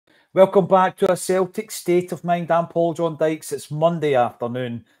Welcome back to a Celtic State of Mind. I'm Paul John Dykes. It's Monday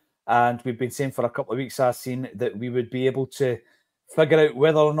afternoon, and we've been saying for a couple of weeks, I've seen that we would be able to figure out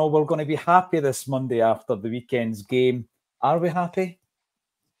whether or not we're going to be happy this Monday after the weekend's game. Are we happy?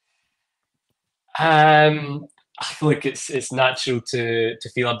 Look, it's natural to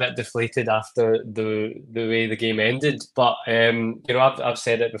feel a bit deflated after the way the game ended, but I've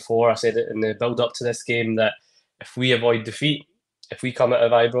said it before. I said it in the build up to this game that if we avoid defeat, if we come out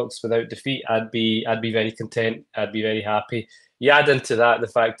of Ibrox without defeat, I'd be very content. I'd be very happy. You add into that the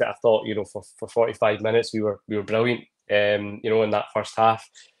fact that I thought for 45 minutes we were brilliant. In that first half.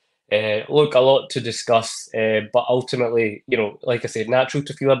 Look, a lot to discuss, but ultimately, like I said, natural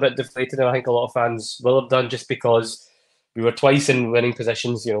to feel a bit deflated, and I think a lot of fans will have done just because we were twice in winning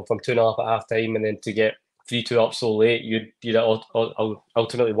positions, from 2.5 at half time, and then to get 3-2 up so late, you'd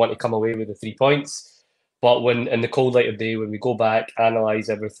ultimately want to come away with the 3 points. But when in the cold light of day, when we go back, analyse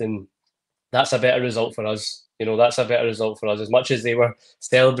everything, that's a better result for us. That's a better result for us. As much as they were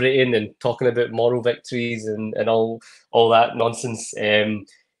celebrating and talking about moral victories and all that nonsense,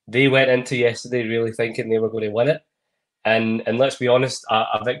 they went into yesterday really thinking they were going to win it. And let's be honest,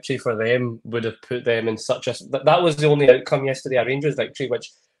 a victory for them would have put them in such a... That was the only outcome yesterday, a Rangers victory,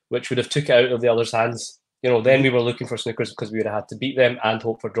 which would have took it out of the others' hands. Then we were looking for snookers because we would have had to beat them and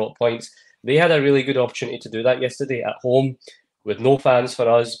hope for drop points. They had a really good opportunity to do that yesterday at home with no fans for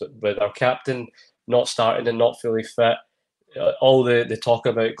us, but with our captain not starting and not fully fit. All the talk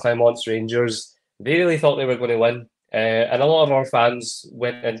about Clemont's Rangers, they really thought they were going to win. And a lot of our fans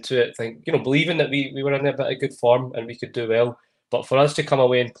went into it believing that we were in a bit of good form and we could do well. But for us to come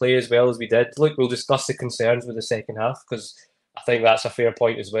away and play as well as we did, look, we'll discuss the concerns with the second half because I think that's a fair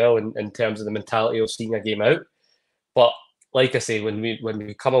point as well in terms of the mentality of seeing a game out. But like I say, when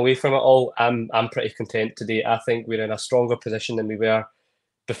we come away from it all, I'm pretty content today. I think we're in a stronger position than we were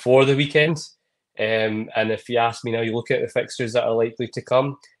before the weekend. And if you ask me now, you look at the fixtures that are likely to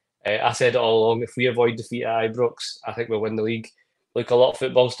come. I said it all along. If we avoid defeat at Ibrox, I think we'll win the league. Look, a lot of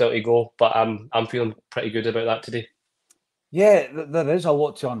football still to go, but I'm feeling pretty good about that today. Yeah, there is a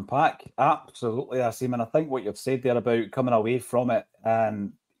lot to unpack. Absolutely, Asim. And I think what you've said there about coming away from it,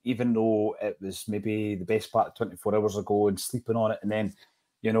 even though it was maybe the best part of 24 hours ago and sleeping on it and then,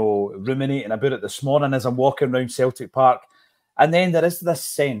 ruminating about it this morning as I'm walking around Celtic Park. And then there is this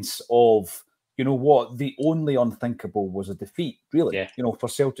sense of, the only unthinkable was a defeat, really, Yeah. For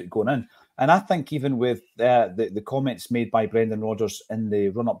Celtic going in. And I think even with the comments made by Brendan Rodgers in the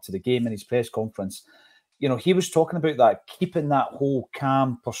run-up to the game in his press conference, he was talking about that, keeping that whole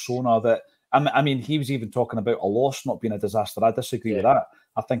calm persona that, I mean, he was even talking about a loss not being a disaster. I disagree with that.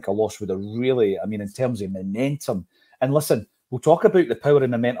 I think a loss would have really, in terms of momentum. And listen, we'll talk about the power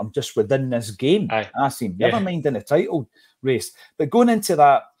and momentum just within this game, Asim. Never mind in the title race. But going into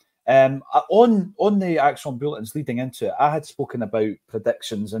that, on the Acsom bulletins leading into it, I had spoken about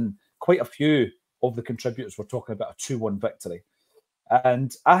predictions, and quite a few of the contributors were talking about a 2-1 victory.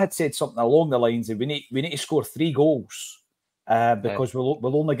 And I had said something along the lines of we need to score 3 goals because we'll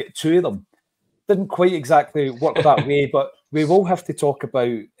only get 2 of them. Didn't quite exactly work that way, but we will have to talk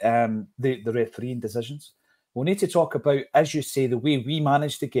about the refereeing decisions. We'll need to talk about, as you say, the way we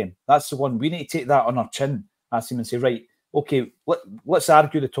manage the game. That's the one. We need to take that on our chin, Asim, and say, right, okay, let's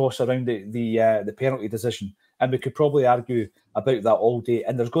argue the toss around the penalty decision. And we could probably argue about that all day.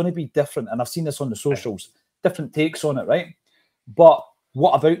 And there's going to be different, and I've seen this on the socials, different takes on it, right? But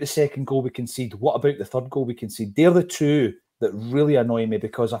what about the second goal we concede? What about the third goal we concede? They're the two that really annoy me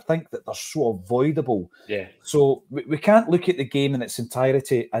because I think that they're so avoidable. Yeah. So we can't look at the game in its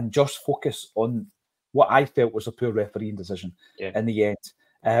entirety and just focus on what I felt was a poor refereeing decision in the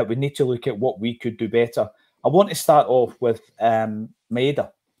end. We need to look at what we could do better. I want to start off with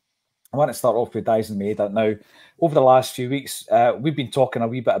Maeda. I want to start off with Dyson Maeda. Now, over the last few weeks, we've been talking a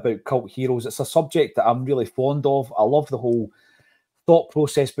wee bit about cult heroes. It's a subject that I'm really fond of. I love the whole thought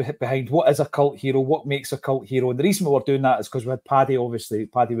process behind what is a cult hero, what makes a cult hero. And the reason we were doing that is because we had Paddy, obviously.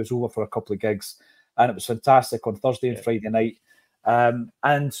 Paddy was over for a couple of gigs, and it was fantastic on Thursday and Friday night.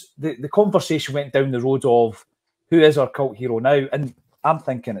 And the conversation went down the road of who is our cult hero now? And I'm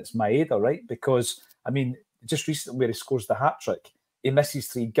thinking it's Maeda, right? Because, just recently where he scores the hat-trick, he misses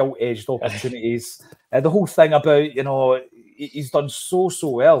 3 gilt-edged opportunities. The whole thing about, he's done so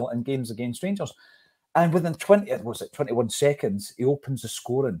well in games against Rangers. And within 21 seconds, he opens the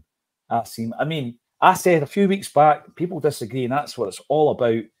scoring scene. I said a few weeks back, people disagree, and that's what it's all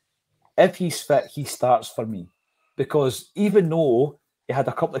about. If he's fit, he starts for me. Because even though he had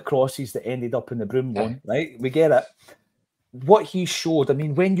a couple of crosses that ended up in the broom one, right? We get it. What he showed,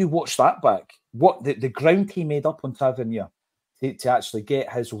 when you watch that back, what the ground he made up on Tavernier to actually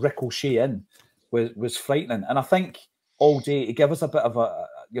get his ricochet in was frightening. And I think all day he gave us a bit of a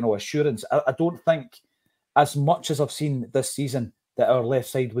assurance. I don't think, as much as I've seen this season, that our left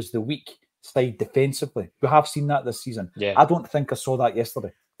side was the weak side defensively. We have seen that this season. Yeah. I don't think I saw that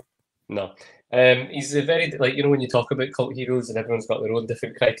yesterday. No. He's a very, when you talk about cult heroes and everyone's got their own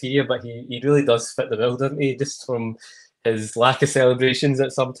different criteria, but he really does fit the bill, doesn't he? Just from his lack of celebrations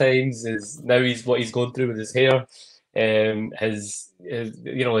at sometimes, what he's going through with his hair, his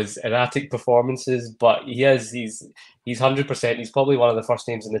erratic performances, but he's 100%. He's probably one of the first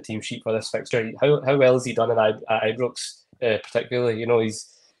names in the team sheet for this fixture. How well has he done at Ibrox, particularly?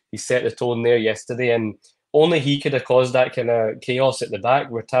 He's set the tone there yesterday, and only he could have caused that kind of chaos at the back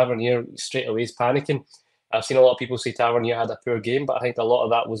where Tavernier straight away is panicking. I've seen a lot of people say Tavernier had a poor game, but I think a lot of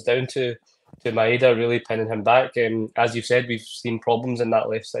that was down to Maeda really pinning him back. As you've said, we've seen problems in that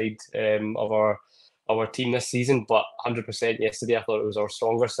left side of our team this season, but 100% yesterday I thought it was our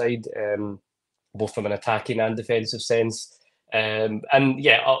stronger side, both from an attacking and defensive sense.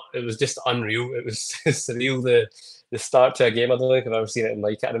 It was just unreal. It was surreal, the start to a game. I don't think I've ever seen it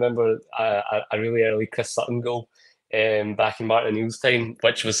like it. I remember a really early Chris Sutton goal back in Martin O'Neill's time,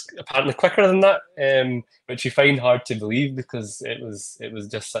 which was apparently quicker than that, which you find hard to believe because it was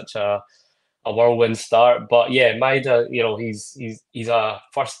just such a whirlwind start. But yeah, Maeda, he's a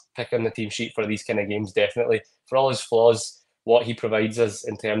first pick on the team sheet for these kind of games, definitely. For all his flaws, what he provides us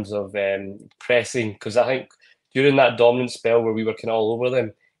in terms of pressing, because I think during that dominant spell where we were kind of all over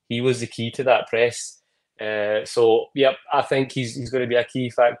them, he was the key to that press. I think he's going to be a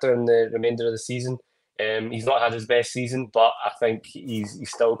key factor in the remainder of the season. He's not had his best season, but I think he's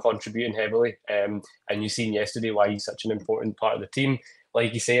still contributing heavily. And you've seen yesterday why he's such an important part of the team.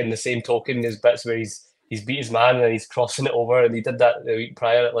 Like you say, in the same token, there's bits where he's beat his man and he's crossing it over, and he did that the week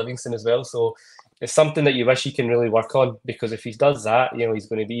prior at Livingston as well. So it's something that you wish he can really work on, because if he does that, he's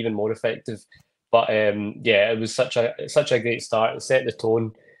going to be even more effective. But it was such a great start. It set the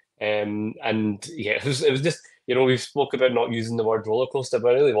tone. It was just, we've spoke about not using the word roller coaster,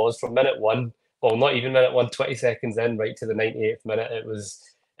 but it really was from minute one. Well, not even minute one, 20 seconds in, right to the 98th minute.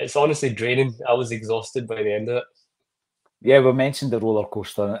 It's honestly draining. I was exhausted by the end of it. Yeah, we mentioned the roller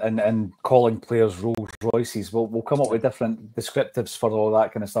coaster and calling players Rolls Royces. We'll come up with different descriptives for all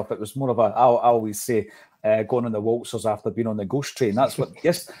that kind of stuff. It was more of I always say, going on the waltzers after being on the ghost train. That's what,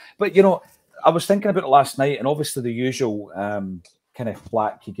 yes. But, I was thinking about it last night, and obviously the usual kind of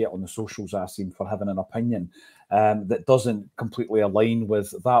flack you get on the socials, Acsom, for having an opinion that doesn't completely align with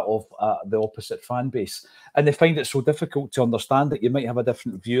that of the opposite fan base. And they find it so difficult to understand that you might have a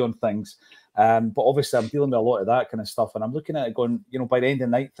different view on things. But obviously I'm dealing with a lot of that kind of stuff. And I'm looking at it going, by the end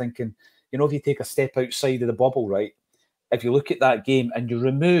of the night thinking, if you take a step outside of the bubble, right? If you look at that game and you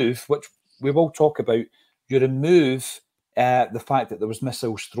remove, which we will talk about, you remove the fact that there was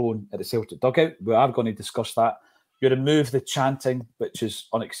missiles thrown at the Celtic dugout. We are going to discuss that. You remove the chanting, which is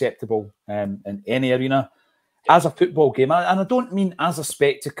unacceptable in any arena. As a football game, and I don't mean as a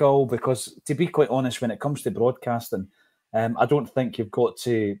spectacle, because to be quite honest, when it comes to broadcasting, I don't think you've got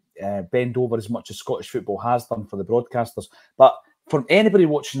to bend over as much as Scottish football has done for the broadcasters. But for anybody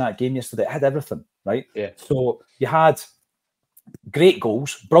watching that game yesterday, it had everything, right? Yeah. So you had great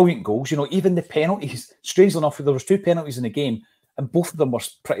goals, brilliant goals. Even the penalties. Strangely enough, there was 2 penalties in the game, and both of them were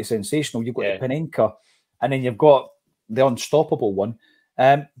pretty sensational. You've got the Panenka, and then you've got the unstoppable one.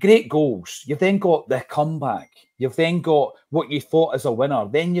 Great goals. You've then got the comeback. You've then got what you thought as a winner.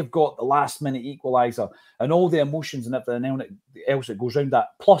 Then you've got the last-minute equaliser and all the emotions and everything else that goes around that,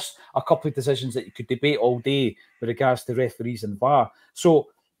 plus a couple of decisions that you could debate all day with regards to referees and VAR. So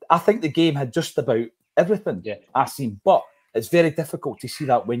I think the game had just about everything, I've seen. But it's very difficult to see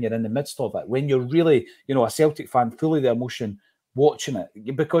that when you're in the midst of it, when you're really, a Celtic fan, fully the emotion watching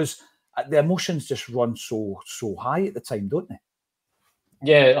it, because the emotions just run so high at the time, don't they?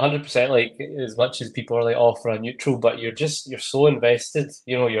 Yeah, 100%. Like, as much as people are like, oh, for a neutral, but you're so invested.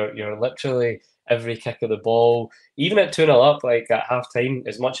 You're literally every kick of the ball, even at 2-0 up, like at half time.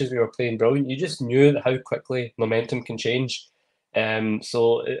 As much as we were playing brilliant, you just knew how quickly momentum can change. Then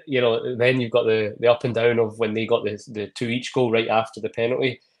you've got the up and down of when they got the 2 each goal right after the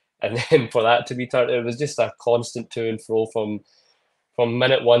penalty, and then for that to be turned, it was just a constant to and fro from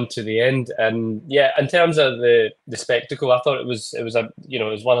minute one to the end. And yeah, in terms of the spectacle, I thought it was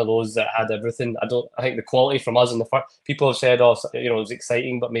one of those that had everything. I think the quality from us in the first, people have said, oh, it was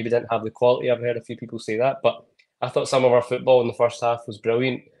exciting, but maybe didn't have the quality. I've heard a few people say that, but I thought some of our football in the first half was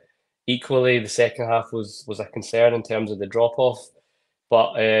brilliant. Equally, the second half was a concern in terms of the drop off.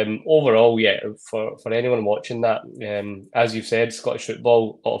 But overall, for anyone watching that, as you've said, Scottish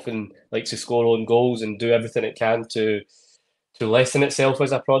football often likes to score own goals and do everything it can to lessen itself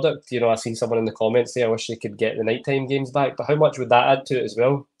as a product. I've seen someone in the comments say, I wish they could get the nighttime games back, but how much would that add to it as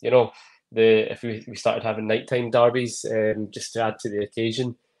well? If we started having nighttime derbies, just to add to the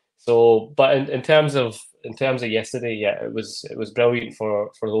occasion. So, but in terms of yesterday, yeah, it was brilliant for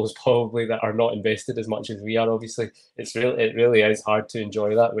those probably that are not invested as much as we are. Obviously, it really is hard to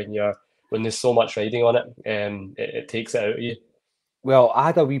enjoy that when there's so much riding on it, and it takes it out of you. Well, I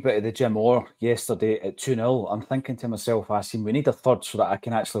had a wee bit of the Jim Orr yesterday at 2-0. I'm thinking to myself, we need a third so that I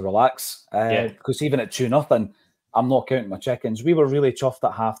can actually relax. Because even at 2-0, I'm not counting my chickens. We were really chuffed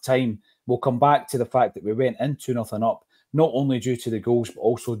at half time. We'll come back to the fact that we went in 2-0 up, not only due to the goals, but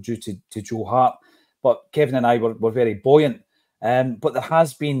also due to Joe Hart. But Kevin and I were very buoyant. But there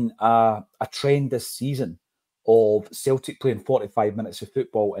has been a trend this season of Celtic playing 45 minutes of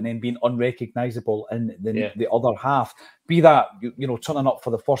football and then being unrecognisable in the other half. Be that, turning up for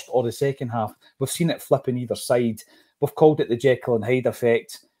the first or the second half. We've seen it flipping either side. We've called it the Jekyll and Hyde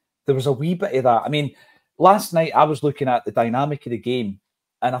effect. There was a wee bit of that. I mean, last night I was looking at the dynamic of the game,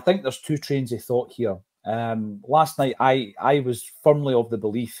 and I think there's two trains of thought here. Last night I was firmly of the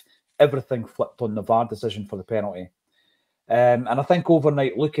belief everything flipped on the VAR decision for the penalty. And I think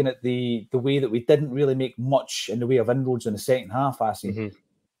overnight, looking at the way that we didn't really make much in the way of inroads in the second half,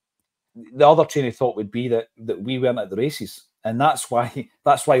 the other train of thought would be that we weren't at the races. And that's why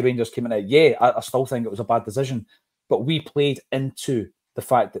Rangers came in. I still think it was a bad decision, but we played into the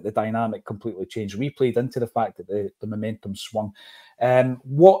fact that the dynamic completely changed. We played into the fact that the momentum swung.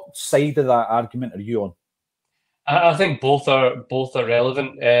 What side of that argument are you on? I think both are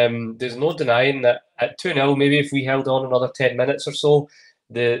relevant. There's no denying that at 2-0, maybe if we held on another 10 minutes or so,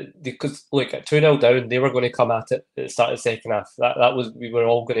 because look, at 2-0 down, they were going to come at it at the start of the second half. That was, we were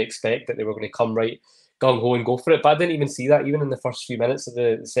all going to expect that they were going to come right gung-ho and go for it. But I didn't even see that. Even in the first few minutes of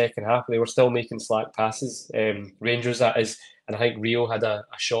the second half, they were still making slack passes. Rangers, that is, and I think Rio had a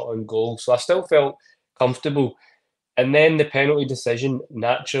shot on goal. So I still felt comfortable. And then the penalty decision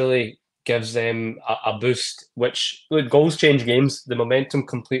naturally gives them a boost, which goals change games. The momentum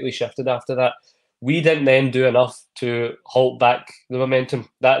completely shifted after that. We didn't then do enough to halt back the momentum.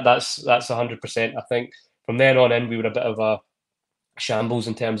 That's 100%. I think from then on in, we were a bit of a shambles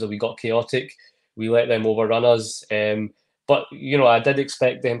in terms of we got chaotic. We let them overrun us. But I did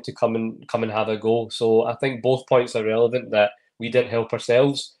expect them to come and have a go. So I think both points are relevant, that we didn't help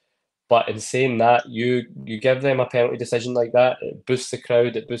ourselves. But in saying that, you give them a penalty decision like that, it boosts the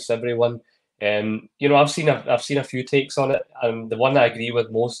crowd, it boosts everyone. I've seen a few takes on it, and the one that I agree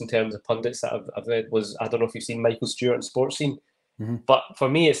with most in terms of pundits that I've read was, I don't know if you've seen Michael Stewart in Sports Scene, but for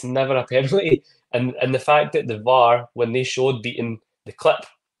me it's never a penalty. And the fact that the VAR, when they showed Beaton the clip,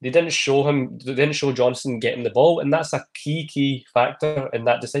 they didn't show Johnson getting the ball, and that's a key factor in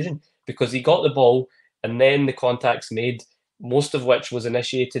that decision, because he got the ball and then the contact's made, most of which was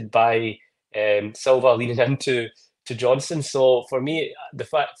initiated by Silva leaning into Johnson. So for me, the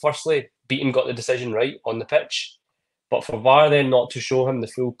fact, firstly, Beaton got the decision right on the pitch, but for VAR then not to show him the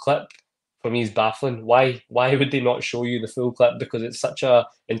full clip, for me is baffling. Why would they not show you the full clip? Because it's such a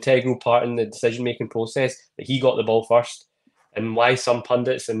integral part in the decision-making process that he got the ball first. And why some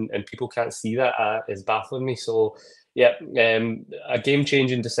pundits and people can't see that is baffling me. So yeah, a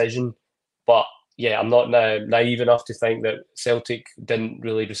game-changing decision, but yeah, I'm not naive enough to think that Celtic didn't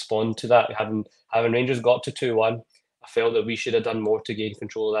really respond to that. Having Rangers got to 2-1, I felt that we should have done more to gain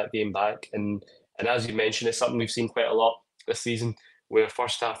control of that game back. And as you mentioned, it's something we've seen quite a lot this season, where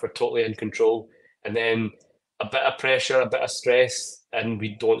first half we're totally in control, and then a bit of pressure, a bit of stress, and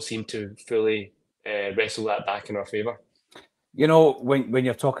we don't seem to fully wrestle that back in our favour. When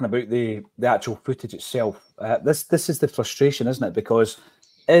you're talking about the actual footage itself, this is the frustration, isn't it? Because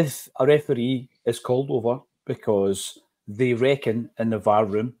if a referee is called over because they reckon in the VAR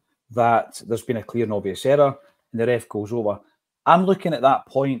room that there's been a clear and obvious error and the ref goes over, I'm looking at that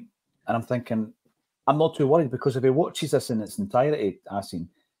point and I'm thinking, I'm not too worried, because if he watches this in its entirety,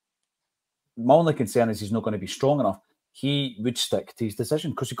 my only concern is he's not going to be strong enough. He would stick to his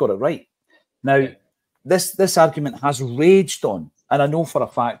decision because he got it right. Now, this argument has raged on, and I know for a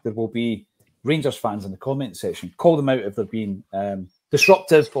fact there will be Rangers fans in the comment section. Call them out if they're being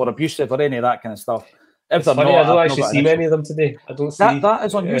disruptive or abusive or any of that kind of stuff. If they're funny, not, I don't actually see many of them today. I don't see that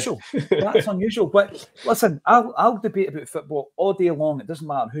is unusual. That's unusual. But listen, I'll debate about football all day long. It doesn't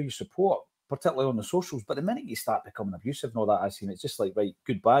matter who you support, particularly on the socials. But the minute you start becoming abusive and all that, it's just like, right,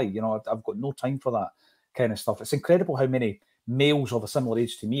 goodbye. I've got no time for that kind of stuff. It's incredible how many males of a similar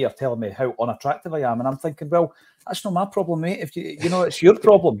age to me are telling me how unattractive I am, and I'm thinking, well, that's not my problem, mate. If it's your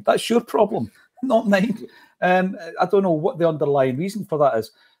problem. That's your problem, not mine. I don't know what the underlying reason for that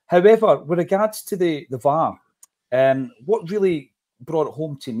is. However, with regards to the VAR, What really brought it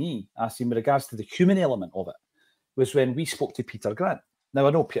home to me, in regards to the human element of it, was when we spoke to Peter Grant. Now, I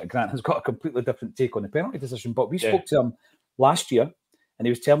know Peter Grant has got a completely different take on the penalty decision, but we spoke to him last year, and he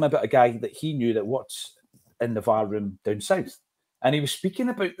was telling me about a guy that he knew that works in the VAR room down south. And he was speaking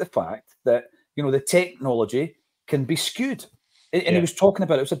about the fact that, the technology can be skewed. And he was talking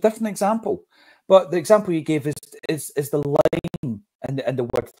about it. It was a different example. But the example he gave is the line and the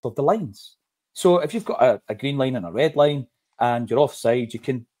width of the lines. So if you've got a green line and a red line and you're offside, you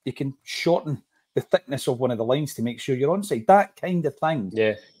can shorten the thickness of one of the lines to make sure you're onside. That kind of thing.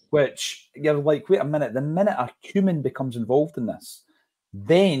 Yeah. Which you're like, wait a minute, the minute a human becomes involved in this,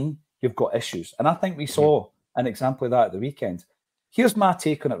 then you've got issues. And I think we saw an example of that at the weekend. Here's my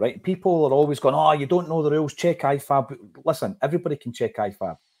take on it, right? People are always going, oh, you don't know the rules, check IFAB. Listen, everybody can check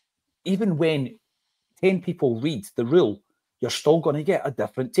IFAB. Even when 10 people read the rule, you're still going to get a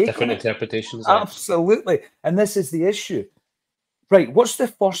different take. Different interpretations. Absolutely. And this is the issue. Right, what's the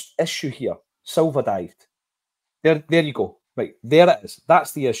first issue here? Silva dived. There you go. Right, there it is.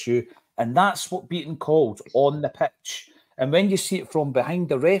 That's the issue. And that's what Beaton called on the pitch. And when you see it from behind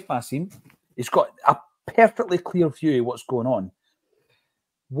the ref, Acsom, he's got a perfectly clear view of what's going on.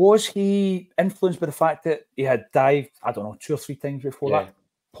 Was he influenced by the fact that he had dived, I don't know, 2 or 3 times before that?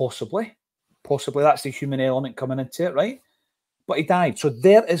 Possibly. Possibly. That's the human element coming into it, right? But he dived. So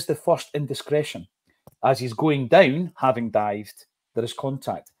there is the first indiscretion. As he's going down, having dived, there is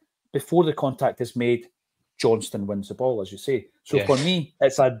contact. Before the contact is made, Johnston wins the ball, as you say. So for me,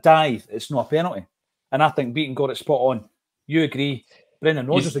 it's a dive. It's not a penalty. And I think Beaton got it spot on. You agree? Brendan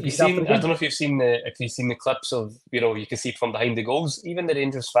Rodgers agrees. I don't know if you've seen the clips of, you can see from behind the goals, even the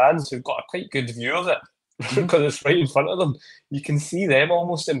Rangers fans who've got a quite good view of it because it's right in front of them. You can see them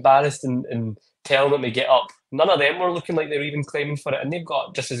almost embarrassed and telling them to get up. None of them were looking like they're even claiming for it, and they've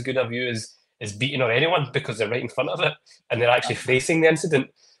got just as good a view as Beaton or anyone because they're right in front of it and they're actually facing the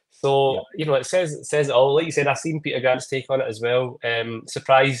incident. So, it says it all. Like you said, I've seen Peter Grant's take on it as well.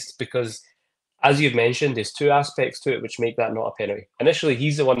 Surprised because, as you've mentioned, there's 2 aspects to it which make that not a penalty. Initially,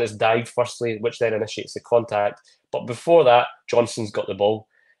 he's the one that's dived firstly, which then initiates the contact. But before that, Johnson's got the ball.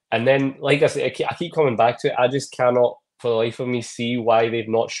 And then, like I said, I keep coming back to it. I just cannot, for the life of me, see why they've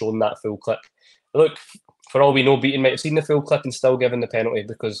not shown that full clip. Look, for all we know, Beaton might have seen the full clip and still given the penalty,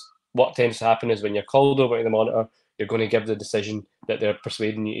 because what tends to happen is when you're called over to the monitor, you're going to give the decision that they're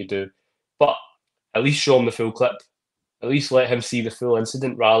persuading you to do. But at least show him the full clip. At least let him see the full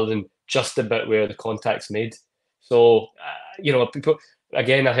incident rather than just the bit where the contact's made. So, people,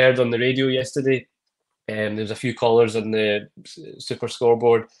 again, I heard on the radio yesterday, there was a few callers on the Super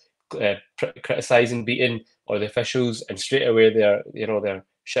Scoreboard criticising Beaton or the officials, and straight away they're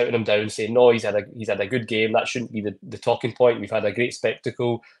shouting him down, saying, no, he's had a good game. That shouldn't be the talking point. We've had a great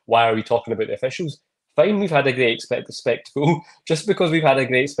spectacle. Why are we talking about the officials? Fine, we've had a great spectacle. Just because we've had a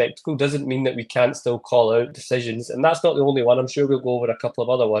great spectacle doesn't mean that we can't still call out decisions. And that's not the only one. I'm sure we'll go over a couple of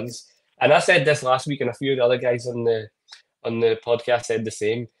other ones. And I said this last week, and a few of the other guys on the podcast said the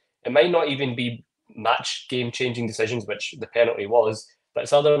same. It might not even be match game-changing decisions, which the penalty was, but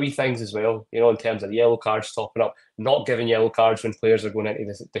it's other wee things as well, in terms of yellow cards topping up, not giving yellow cards when players are going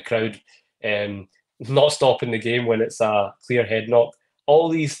into the crowd, not stopping the game when it's a clear head knock. All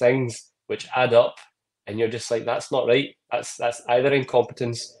these things which add up, and you're just like, that's not right. That's either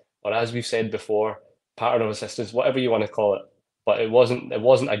incompetence or, as we've said before, pattern of assistance, whatever you want to call it. But it wasn't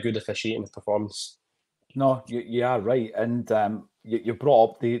a good officiating performance. No, you are right. And you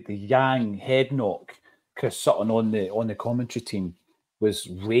brought up the Yang head knock. Chris Sutton on the commentary team was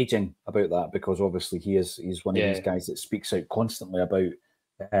raging about that, because obviously he's one of these guys that speaks out constantly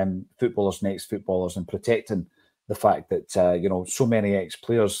about footballers and ex-footballers and protecting the fact that so many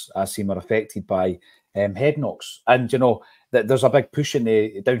ex-players, I seem, are affected by head knocks. And that there's a big push in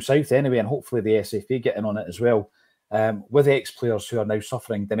the down south anyway, and hopefully the SFA getting on it as well, with ex-players who are now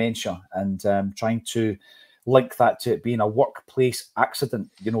suffering dementia, and trying to link that to it being a workplace accident,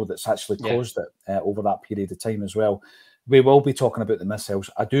 that's actually caused it over that period of time as well. We will be talking about the missiles.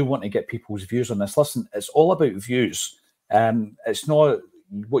 I do want to get people's views on this. Listen, it's all about views. It's not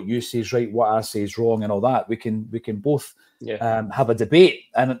what you say is right, what I say is wrong, and all that. We can both have a debate,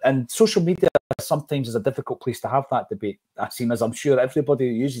 and social media sometimes is a difficult place to have that debate. As I'm sure everybody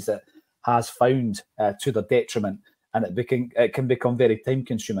who uses it has found to their detriment, and it can become very time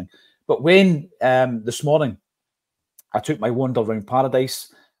consuming. But when this morning I took my wander around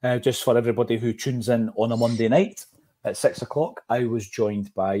Paradise, just for everybody who tunes in on a Monday night at 6 o'clock, I was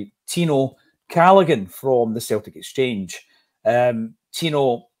joined by Tino Callaghan from the Celtic Exchange.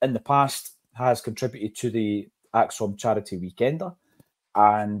 Tino, in the past, has contributed to the Acsom Charity Weekender,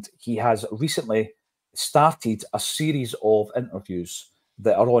 and he has recently started a series of interviews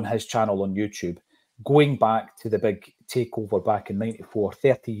that are on his channel on YouTube, going back to the big takeover back in '94,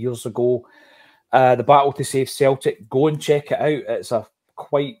 30 years ago. The battle to save Celtic. Go and check it out. It's a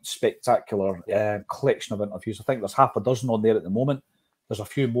quite spectacular collection of interviews. I think there's half a dozen on there at the moment. There's a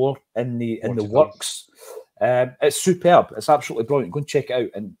few more in the works. It's superb. It's absolutely brilliant. Go and check it out.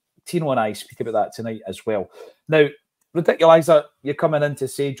 And Tino and I speak about that tonight as well. Now, Ridiculizer, you're coming in to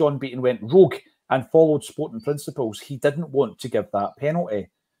say John Beaton went rogue and followed sporting principles. He didn't want to give that penalty.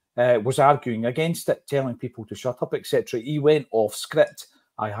 Was arguing against it, telling people to shut up, etc. He went off script.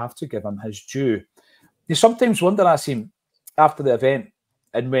 I have to give him his due. You sometimes wonder, Acsom, after the event,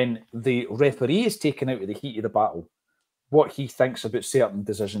 and when the referee is taken out of the heat of the battle, what he thinks about certain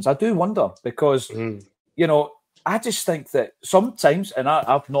decisions. I do wonder because, you know, I just think that sometimes, and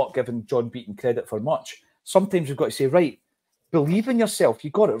I've not given John Beaton credit for much, sometimes you've got to say, right, believe in yourself.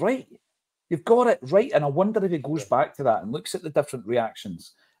 You got it right. You've got it right. And I wonder if he goes back to that and looks at the different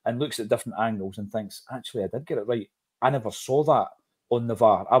reactions and looks at different angles and thinks, actually, I did get it right. I never saw that on the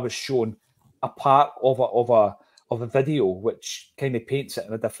VAR. I was shown a part of a video which kind of paints it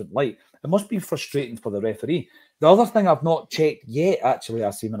in a different light. It must be frustrating for the referee. The other thing I've not checked yet, actually,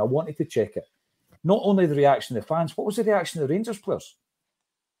 Acsom, and I wanted to check it, not only the reaction of the fans, what was the reaction of the Rangers players?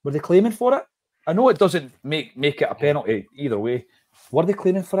 Were they claiming for it? I know it doesn't make it a penalty either way. Were they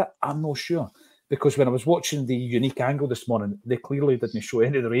claiming for it? I'm not sure. Because when I was watching the unique angle this morning, they clearly didn't show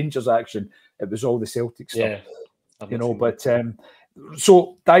any of the Rangers action. It was all the Celtic stuff. Yeah, you know, but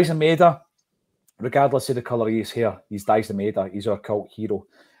so Dyson Maeda, regardless of the colour of his hair, he's Dyson Maeda. He's our cult hero.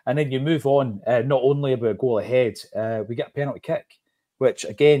 And then you move on, not only about a goal ahead, we get a penalty kick, which,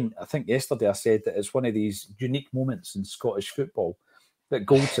 again, I think yesterday I said that it's one of these unique moments in Scottish football that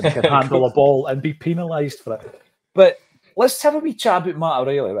Goldson can handle a ball and be penalised for it. But let's have a wee chat about Matt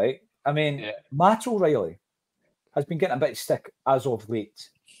O'Reilly, right? I mean, Matt O'Reilly has been getting a bit of stick as of late.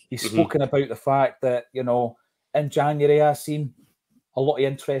 He's spoken about the fact that, you know, in January, I've seen a lot of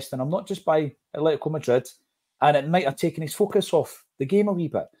interest in him, not just by Atletico Madrid, and it might have taken his focus off the game a wee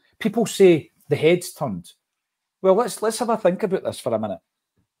bit. People say the head's turned. Well, let's have a think about this for a minute.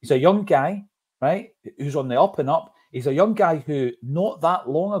 He's a young guy, right, who's on the up and up. He's a young guy who not that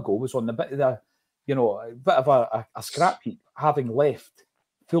long ago was on the bit of the, you know, a bit of a scrap heap, having left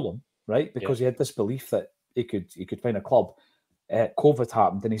Fulham, right, because he had this belief that he could find a club. COVID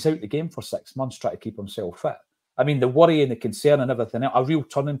happened and he's out the game for 6 months trying to keep himself fit. I mean, the worry and the concern and everything else, a real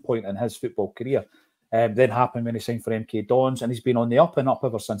turning point in his football career then happened when he signed for MK Dons, and he's been on the up and up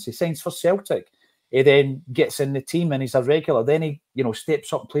ever since. He signs for Celtic. He then gets in the team and he's a regular. Then he, you know,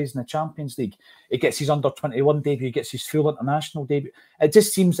 steps up and plays in the Champions League. He gets his under-21 debut. He gets his full international debut. It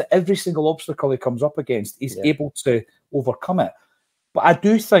just seems that every single obstacle he comes up against, he's able to overcome it. But I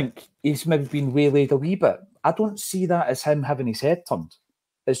do think he's maybe been waylaid a wee bit. I don't see that as him having his head turned.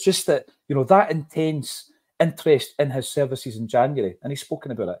 It's just that, you know, that intense interest in his services in January, and he's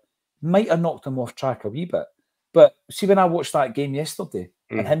spoken about it, might have knocked him off track a wee bit. But see, when I watched that game yesterday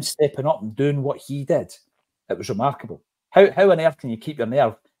and him stepping up and doing what he did, it was remarkable. How on earth can you keep your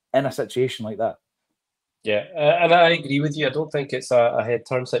nerve in a situation like that? Yeah, and I agree with you. I don't think it's a head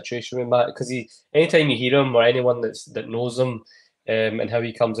turn situation with Matt, because anytime you hear him or anyone that knows him and how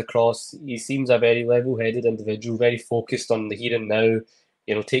he comes across, he seems a very level-headed individual, very focused on the here and now.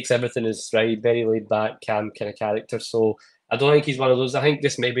 You know, takes everything as stride, very laid back, calm kind of character. So I don't think he's one of those. I think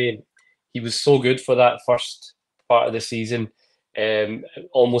just maybe he was so good for that first part of the season,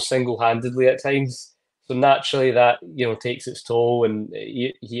 almost single-handedly at times. So naturally that, you know, takes its toll, and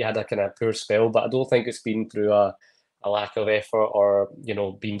he had a kind of poor spell, but I don't think it's been through a lack of effort or, you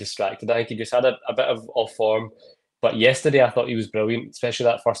know, being distracted. I think he just had a bit of off form. But yesterday I thought he was brilliant, especially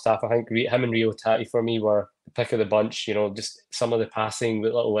that first half. I think him and Rio Tati for me were the pick of the bunch. You know, just some of the passing, the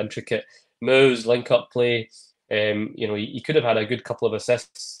little intricate moves, link-up play. You know, he could have had a good couple of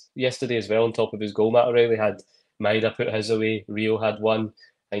assists yesterday as well on top of his goal. Matt O'Reilly had Maeda put his away. Rio had one.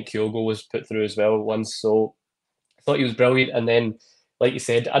 I think Kyogo was put through as well once. So I thought he was brilliant. And then, like you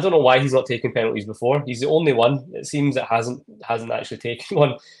said, I don't know why he's not taken penalties before. He's the only one, it seems, that hasn't actually taken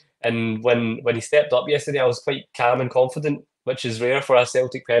one. And when he stepped up yesterday, I was quite calm and confident, which is rare for a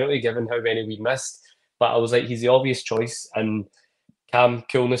Celtic penalty, given how many we missed. But I was like, he's the obvious choice. And calm,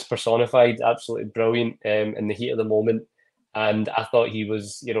 coolness personified, absolutely brilliant in the heat of the moment. And I thought he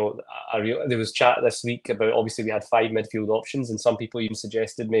was, you know, there was chat this week about, obviously we had 5 midfield options, and some people even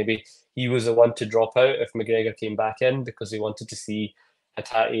suggested maybe he was the one to drop out if McGregor came back in, because they wanted to see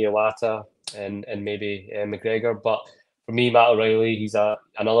Hatate, Iwata and maybe McGregor. But for me, Matt O'Reilly, he's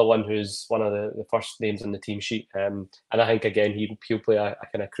another one who's one of the first names on the team sheet. And I think, again, he'll play a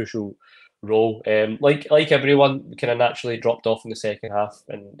kind of crucial role. Like everyone, kind of naturally dropped off in the second half,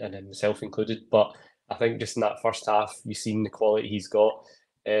 and himself included. But I think just in that first half, you've seen the quality he's got,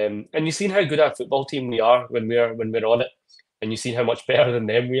 and you've seen how good a football team we are when we're on it, and you've seen how much better than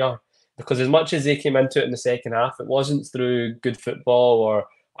them we are. Because as much as they came into it in the second half, it wasn't through good football or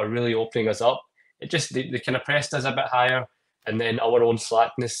really opening us up. It just they kind of pressed us a bit higher, and then our own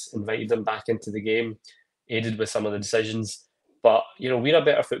slackness invited them back into the game, aided with some of the decisions. But we're a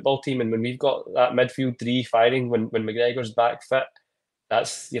better football team, and when we've got that midfield three firing, when McGregor's back fit,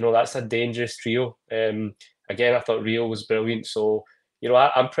 that's a dangerous trio. Again, I thought Rio was brilliant, so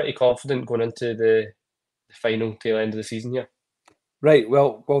I'm pretty confident going into the final tail end of the season here. Right.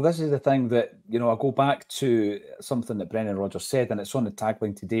 Well, this is the thing that, I go back to something that Brendan Rodgers said, and it's on the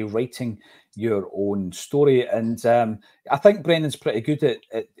tagline today, writing your own story. And I think Brendan's pretty good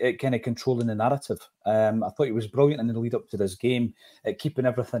at kind of controlling the narrative. I thought he was brilliant in the lead up to this game at keeping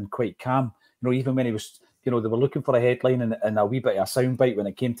everything quite calm. Even when he was, they were looking for a headline and a wee bit of a soundbite when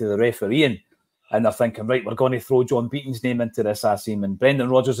it came to the refereeing. And they're thinking, right, we're going to throw John Beaton's name into this, Acsom. And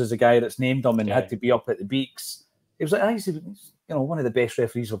Brendan Rodgers is the guy that's named him and had to be up at the beaks. It was like, he's one of the best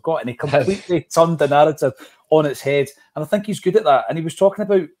referees we've got, and he completely turned the narrative on its head. And I think he's good at that. And he was talking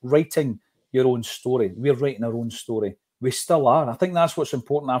about writing your own story. We're writing our own story. We still are. I think that's what's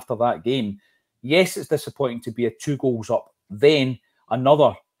important after that game. Yes, it's disappointing to be 2 goals up. Then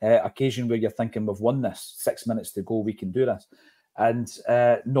another occasion where you're thinking, we've won this, 6 minutes to go, we can do this. And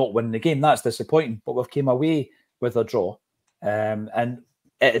not winning the game, that's disappointing. But we've came away with a draw. And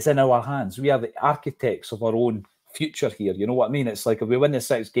it's in our hands. We are the architects of our own future here. You know what I mean? It's like if we win the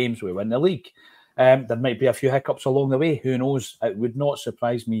 6 games, we win the league. There might be a few hiccups along the way. Who knows? It would not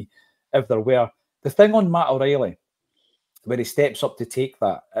surprise me if there were. The thing on Matt O'Reilly, where he steps up to take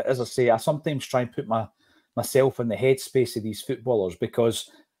that, as I say, I sometimes try and put myself in the headspace of these footballers because,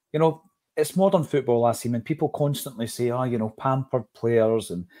 it's modern football, I see, and people constantly say, pampered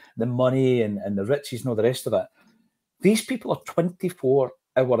players and the money and the riches and all the rest of it. These people are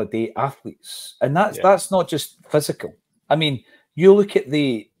 24-hour-a-day athletes, and that's not just physical. I mean, you look at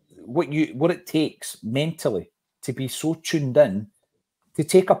what it takes mentally to be so tuned in to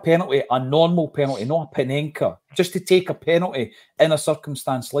take a penalty, a normal penalty, not a Panenka, just to take a penalty in a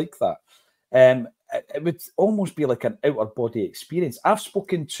circumstance like that. It would almost be like an out-of-body experience. I've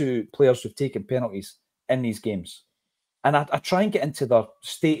spoken to players who've taken penalties in these games, and I try and get into their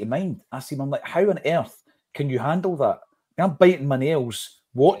state of mind. I'm like, how on earth can you handle that? I'm biting my nails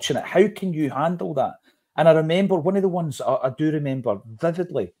watching it. How can you handle that? And I remember one of the ones I do remember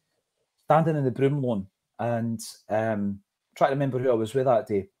vividly, standing in the Broom Lawn and trying to remember who I was with that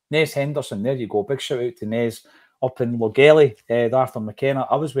day. Nez Henderson, there you go. Big shout out to Nez up in Logelly, Arthur McKenna.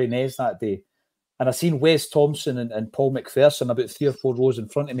 I was with Nez that day. And I seen Wes Thompson and Paul McPherson about 3 or 4 rows in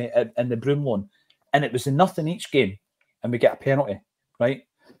front of me in the Broom Lawn. And it was a nothing each game. And we get a penalty, right?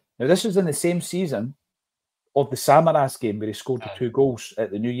 Now, this was in the same season of the Samaras game where he scored the 2 goals at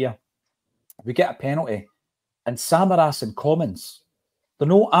the New Year. We get a penalty. And Samaras and Commons, they're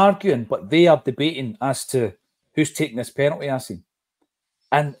not arguing, but they are debating as to who's taking this penalty, Acsom.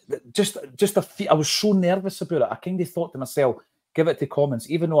 And I was so nervous about it. I kind of thought to myself, give it to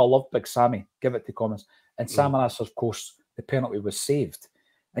Commons, even though I love Big Sammy, give it to Commons. And Samaras, of course, the penalty was saved.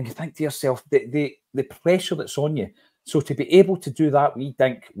 And you think to yourself, the pressure that's on you. So to be able to do that, we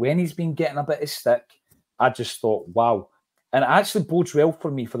think when he's been getting a bit of stick, I just thought, wow. And it actually bodes well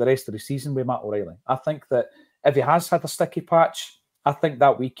for me for the rest of the season with Matt O'Reilly. I think that if he has had a sticky patch, I think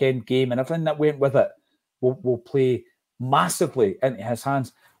that weekend game and everything that went with it will play massively into his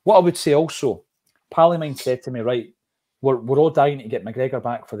hands. What I would say also, Pally mine said to me, right, we're all dying to get McGregor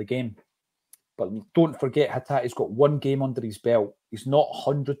back for the game. But don't forget, Hatati's got 1 game under his belt. He's not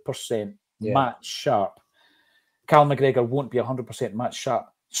 100% match sharp. Cal McGregor won't be 100% match sharp.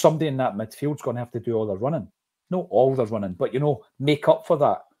 Somebody in that midfield's going to have to do all the running. Not all the running, but, make up for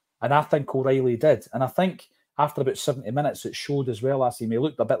that. And I think O'Reilly did. And I think after about 70 minutes, it showed as well, as he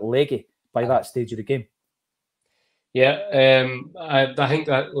looked a bit leggy by that stage of the game. Yeah, I think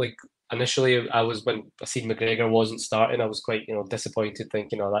that, initially, when I seen McGregor wasn't starting, I was quite, disappointed,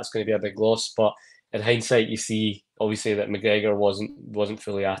 thinking, that's going to be a big loss. But in hindsight, you see, obviously, that McGregor wasn't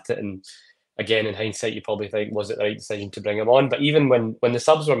fully at it. And again, in hindsight, you probably think, was it the right decision to bring him on? But even when the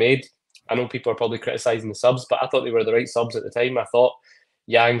subs were made, I know people are probably criticising the subs, but I thought they were the right subs at the time. I thought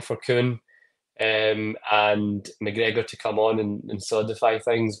Yang for Kuhn and McGregor to come on and solidify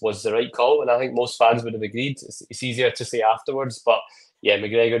things was the right call. And I think most fans would have agreed. It's easier to say afterwards, but yeah,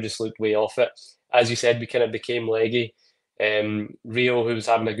 McGregor just looked way off it. As you said, we kind of became leggy. Rio, who was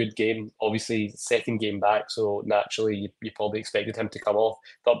having a good game, obviously second game back, so naturally you probably expected him to come off.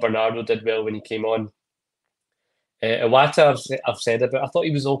 Thought Bernardo did well when he came on. Iwata, I've said it, but I thought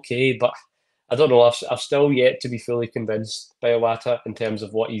he was okay, but I don't know. I've still yet to be fully convinced by Iwata in terms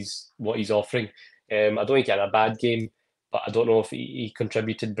of what he's offering. I don't think he had a bad game, but I don't know if he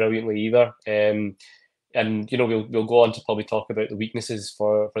contributed brilliantly either. And we'll go on to probably talk about the weaknesses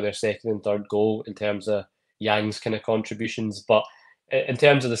for their second and third goal in terms of Yang's kind of contributions. But in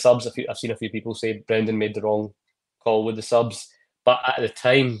terms of the subs, I've seen a few people say Brendan made the wrong call with the subs. But at the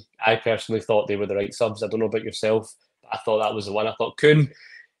time, I personally thought they were the right subs. I don't know about yourself, but I thought that was the one. I thought Kuhn,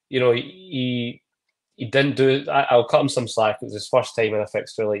 he didn't do it. I'll cut him some slack. It was his first time in a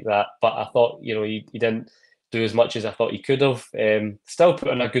fixture like that. But I thought, he didn't do as much as I thought he could have. Still put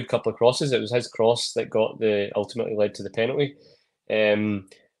in a good couple of crosses. It was his cross that ultimately led to the penalty.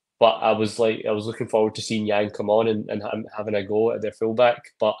 But I was looking forward to seeing Yang come on and having a go at their fullback,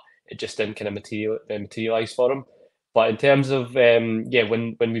 but it just didn't kind of materialise for him. But in terms of when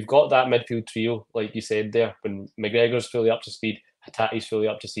we've got that midfield trio, like you said there, when McGregor's fully up to speed, Hatate's fully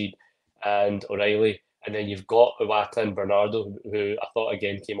up to speed, and O'Reilly, and then you've got Iwata and Bernardo, who I thought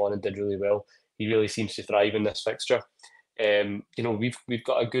again came on and did really well. He really seems to thrive in this fixture. We've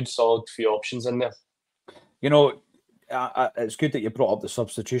got a good solid few options in there. It's good that you brought up the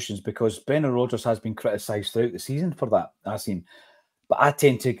substitutions, because Brendan Rodgers has been criticised throughout the season for that, Acsom. But I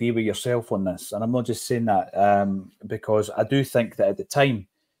tend to agree with yourself on this, and I'm not just saying that because I do think that at the time,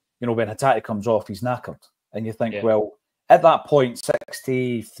 when Hatate comes off, he's knackered, and you think, well, at that point,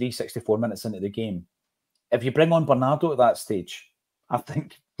 63, 64 minutes into the game, if you bring on Bernardo at that stage, I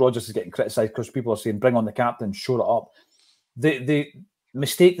think Rodgers is getting criticised because people are saying, bring on the captain, shore it up. The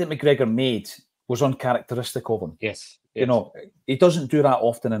mistake that McGregor made was uncharacteristic of him. Yes. He doesn't do that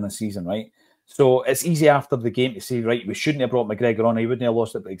often in a season, right? So it's easy after the game to say, right, we shouldn't have brought McGregor on, he wouldn't have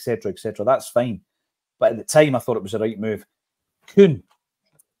lost it, etc., etc. That's fine. But at the time, I thought it was the right move. Kuhn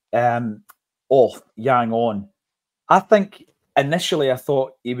off, Yang on. I think initially I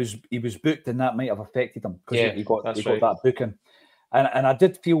thought he was booked, and that might have affected him because he got that booking. And I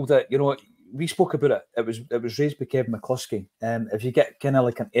did feel that, we spoke about it. It was raised by Kevin McCluskey. If you get kind of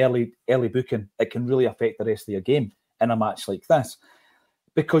like an early booking, it can really affect the rest of your game in a match like this,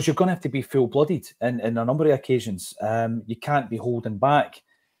 because you're going to have to be full-blooded in a number of occasions. You can't be holding back.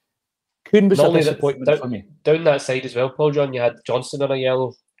 Kuhn was a disappointment for me. Down that side as well, Paul John, you had Johnston on a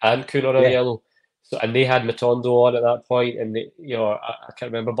yellow and Kuhn on a yellow. So, and they had Matondo on at that point, and I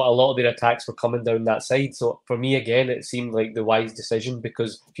can't remember, but a lot of their attacks were coming down that side. So for me, again, it seemed like the wise decision,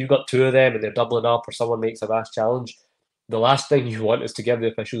 because if you've got two of them and they're doubling up, or someone makes a rash challenge, the last thing you want is to give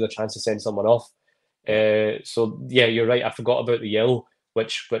the officials a chance to send someone off. So yeah, you're right. I forgot about the yellow,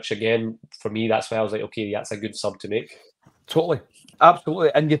 which again, for me, that's why I was like, okay, that's a good sub to make. Totally, absolutely.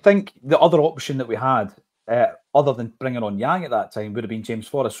 And you think the other option that we had, other than bringing on Yang at that time, would have been James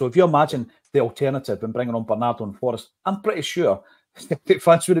Forrest. So if you imagine the alternative and bringing on Bernardo and Forrest, I'm pretty sure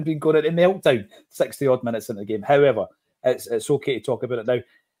fans would have been going into meltdown 60-odd minutes into the game. However, it's okay to talk about it now.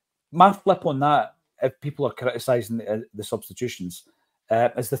 My flip on that, if people are criticising the substitutions,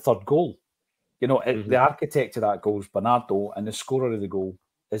 is the third goal. The architect of that goal is Bernardo, and the scorer of the goal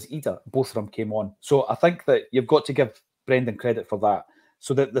is Ida. Both of them came on. So I think that you've got to give Brendan credit for that.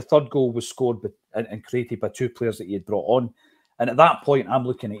 So that the third goal was scored and created by two players that he had brought on. And at that point, I'm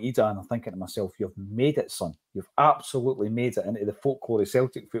looking at Ida and I'm thinking to myself, you've made it, son. You've absolutely made it into the folklore of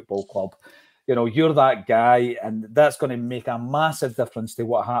Celtic Football Club. You're that guy, and that's going to make a massive difference to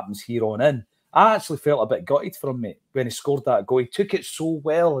what happens here on in. I actually felt a bit gutted for him, mate, when he scored that goal. He took it so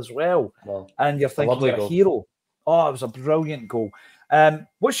well as well. Wow. And you're thinking, you're a hero. Oh, it was a brilliant goal.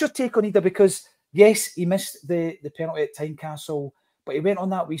 What's your take on Ida? Because, yes, he missed the penalty at Tynecastle, but he went on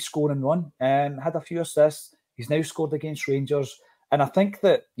that wee scoring run, had a few assists. He's now scored against Rangers. And I think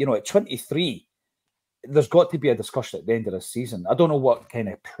that, at 23, there's got to be a discussion at the end of this season. I don't know what kind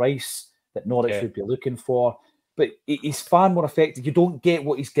of price that Norwich would be looking for, but he's far more effective. You don't get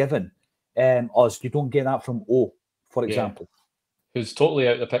what he's given us. You don't get that from O, for example. Who's totally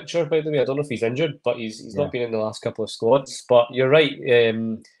out of the picture, by the way. I don't know if he's injured, but he's not been in the last couple of squads. But you're right.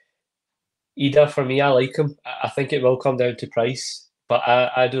 Ida, for me, I like him. I think it will come down to price, but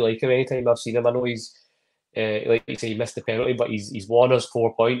I do like him anytime I've seen him. I know he's, like you say, he missed the penalty, but he's won us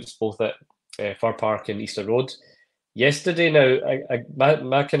 4 points, both at Fir Park and Easter Road. Yesterday, now,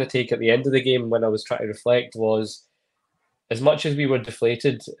 my kind of take at the end of the game when I was trying to reflect was, as much as we were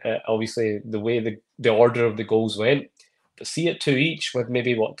deflated, obviously, the way the order of the goals went, but see it 2 each with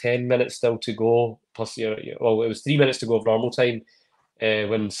maybe, 10 minutes still to go, plus, well, it was 3 minutes to go of normal time.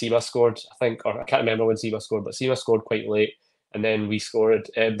 when Sima scored, I think, or I can't remember when Sima scored, but Sima scored quite late, and then we scored.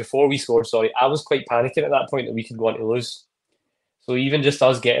 Before we scored, sorry, I was quite panicking at that point that we could go on to lose. So even just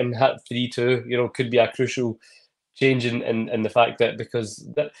us getting hit 3-2, could be a crucial change in the fact that, because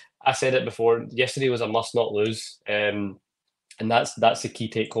I said it before, yesterday was a must not lose, and that's the key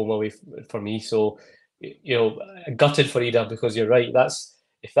take home away for me. So gutted for Ida, because you're right.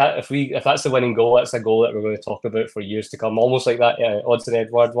 If that's the winning goal, that's a goal that we're going to talk about for years to come. Almost like that Odson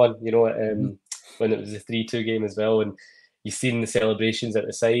Edward one, when it was the 3-2 game as well, and you've seen the celebrations at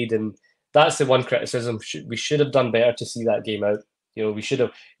the side, and that's the one criticism. We should have done better to see that game out. We should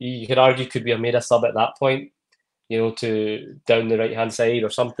have. You could argue, could we have made a sub at that point? To down the right hand side or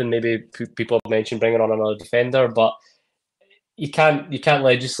something. Maybe people have mentioned bringing on another defender, but you can't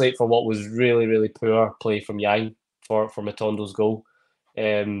legislate for what was really, really poor play from Yang for Matondo's goal.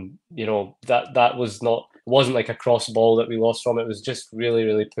 That was not, it wasn't like a cross ball that we lost from. It was just really,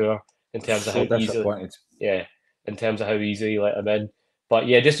 really poor in terms of how easily, in terms of how easily he let him in. But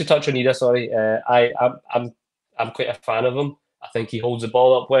yeah, just to touch on Ida, sorry, I'm quite a fan of him. I think he holds the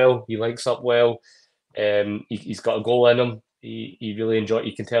ball up well. He links up well. He's got a goal in him. He really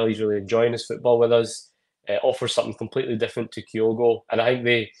you can tell he's really enjoying his football with us. Offers something completely different to Kyogo, and I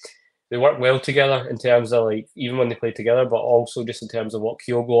think they work well together in terms of, like, even when they play together, but also just in terms of what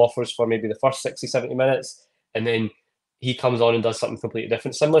Kyogo offers for maybe the first 60-70 minutes, and then he comes on and does something completely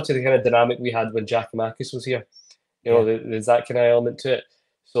different, similar to the kind of dynamic we had when Giakoumakis was here. There's that kind of element to it.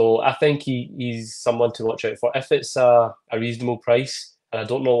 So I think he's someone to watch out for if it's a reasonable price, and I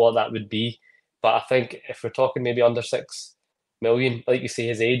don't know what that would be. But I think if we're talking maybe under 6 million, like you say,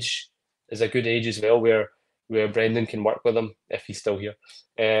 his age is a good age as well, where Brendan can work with him if he's still here,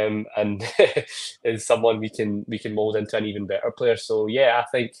 and is someone we can mould into an even better player. So yeah, I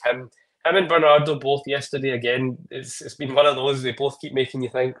think him and Bernardo both yesterday, again, it's been one of those, they both keep making you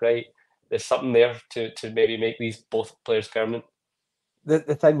think, right, there's something there to maybe make these both players permanent. The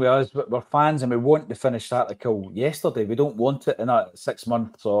thing with us, we're fans and we want the finished article yesterday. We don't want it in 6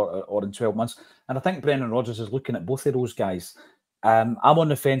 months or in 12 months. And I think Brendan Rodgers is looking at both of those guys. I'm on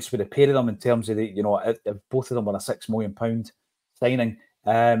the fence with the pair of them in terms of if both of them were a £6 million signing.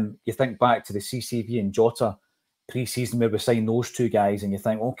 You think back to the CCV and Jota pre-season where we signed those two guys, and you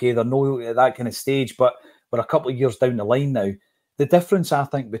think, okay, they're no at that kind of stage, but we're a couple of years down the line now. The difference, I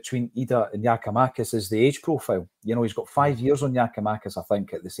think, between Ida and Giakoumakis is the age profile. He's got 5 years on Giakoumakis, I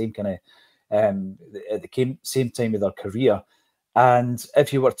think, at the same kind of at the same time of their career. And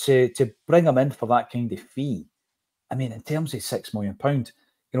if you were to bring him in for that kind of fee, I mean, in terms of £6 million,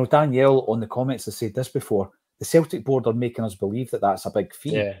 Danielle on the comments has said this before. The Celtic board are making us believe that that's a big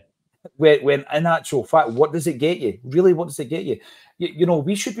fee. Yeah. When in actual fact, what does it get you? Really, what does it get you?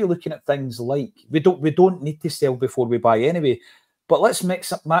 We should be looking at things like we don't need to sell before we buy anyway. But let's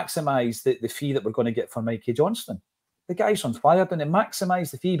maximise the fee that we're going to get for Mikey Johnston. The guy's on fire, and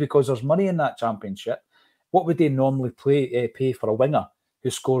maximise the fee because there's money in that championship. What would they normally pay for a winger who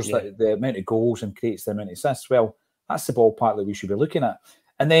scores the amount of goals and creates the amount of assists? Well, that's the ballpark that we should be looking at.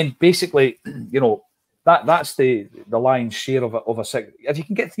 And then basically, that's the lion's share of a six. If you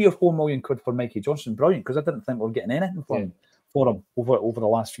can get £3 or £4 million for Mikey Johnston, brilliant, because I didn't think we were getting anything for him over the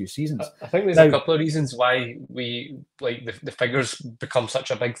last few seasons. I think there's a couple of reasons why we like the figures become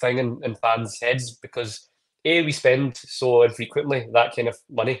such a big thing in fans' heads, because we spend so infrequently that kind of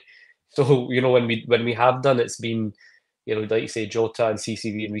money. So when we have done, it's been like you say, Jota and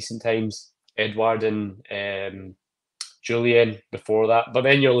CCV in recent times, Edward and Julian before that. But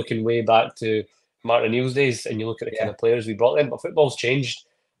then you're looking way back to Martin O'Neill's days, and you look at the kind of players we brought in. But football's changed.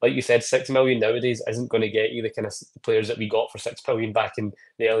 Like you said, 6 million nowadays isn't going to get you the kind of players that we got for 6 million back in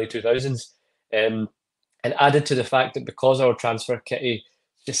the early 2000s. And added to the fact that because our transfer kitty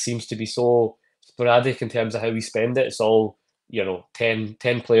just seems to be so sporadic in terms of how we spend it, it's all 10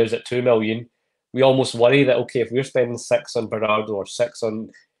 players at 2 million. We almost worry that, okay, if we're spending 6 on Bernardo or 6 on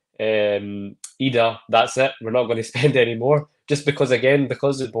Ida, that's it. We're not going to spend any more. Just because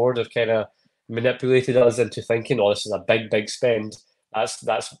the board have kind of manipulated us into thinking, oh, this is a big spend. That's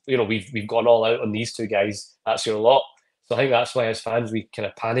we've gone all out on these two guys. That's your lot. So I think that's why as fans we kind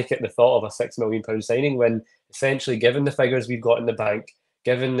of panic at the thought of a £6 million signing, when essentially, given the figures we've got in the bank,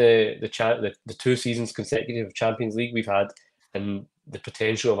 given the 2 seasons consecutive Champions League we've had, and the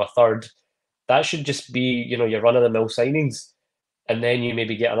potential of a third, that should just be your run of the mill signings, and then you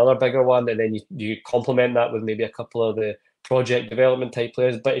maybe get another bigger one, and then you complement that with maybe a couple of the project development type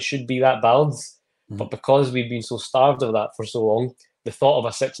players. But it should be that balance. But because we've been so starved of that for so long, the thought of a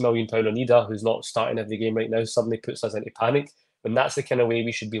 £6 million on Ida, who's not starting every game right now, suddenly puts us into panic. And that's the kind of way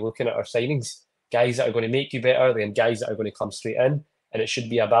we should be looking at our signings. Guys that are going to make you better, then guys that are going to come straight in. and it should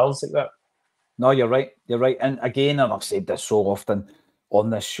be a balance like that. No, you're right. You're right. And again, and I've said this so often on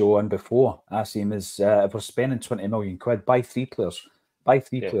this show and before, Acsom, is if we're spending 20 million quid, buy three players. Buy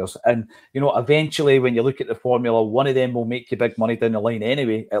three players. And, eventually when you look at the formula, one of them will make you big money down the line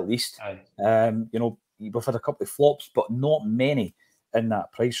anyway, at least. We've had a couple of flops, but not many in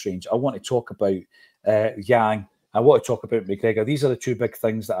that price range. I want to talk about Yang. I want to talk about McGregor. These are the two big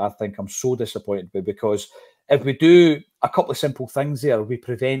things that I think I'm so disappointed with, because if we do a couple of simple things there, we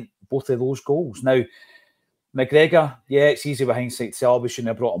prevent both of those goals. Now, McGregor, yeah, it's easy with hindsight to say, we shouldn't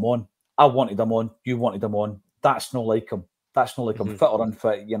have brought him on. I wanted him on. You wanted him on. That's not like him. That's not like him, fit or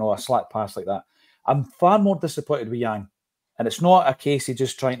unfit, a slack pass like that. I'm far more disappointed with Yang. And it's not a case of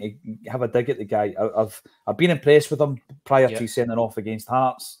just trying to have a dig at the guy. I've been impressed with him prior to sending off against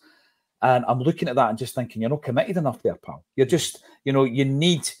Hearts. And I'm looking at that and just thinking, you're not committed enough there, pal. You're just, you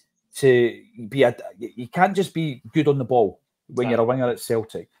need to be you can't just be good on the ball when you're a winger at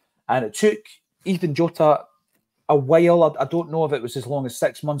Celtic. And it took Ethan Jota a while. I don't know if it was as long as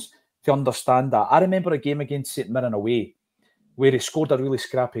 6 months to understand that. I remember a game against St Mirren away where he scored a really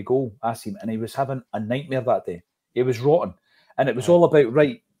scrappy goal, Acsom, and he was having a nightmare that day. He was rotten. And it was all about,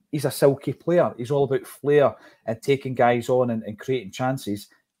 right, he's a silky player. He's all about flair and taking guys on and creating chances.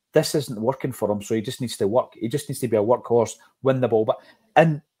 This isn't working for him, so he just needs to work. He just needs to be a workhorse, win the ball.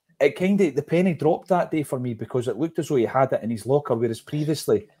 And it the penny dropped that day for me, because it looked as though he had it in his locker, whereas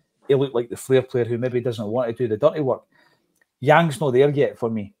previously he looked like the flair player who maybe doesn't want to do the dirty work. Yang's not there yet for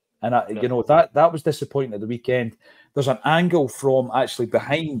me. And, that was disappointing at the weekend. There's an angle from actually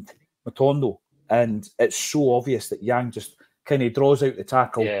behind Matondo, and it's so obvious that Yang just kind of draws out the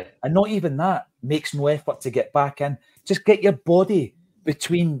tackle. Yeah. And not even that, makes no effort to get back in. Just get your body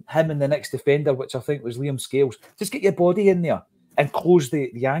between him and the next defender, which I think was Liam Scales. Just get your body in there and close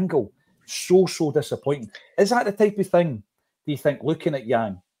the angle. So disappointing. Is that the type of thing, do you think, looking at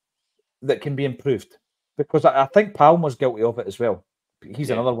Yang, that can be improved? Because I think Palmer's guilty of it as well.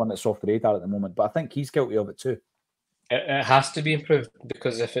 He's another one that's off the radar at the moment, but I think he's guilty of it too. It has to be improved,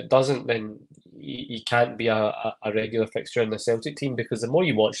 because if it doesn't, then you can't be a regular fixture in the Celtic team, because the more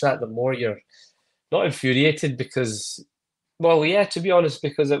you watch that, the more you're not infuriated, because, well, yeah, to be honest,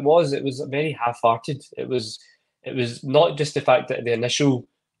 because it was very half-hearted. It was not just the fact that the initial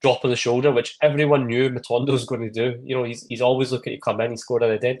drop of the shoulder, which everyone knew Matondo was going to do. He's always looking to come in. He scored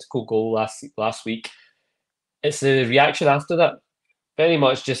an identical goal last week. It's the reaction after that. Very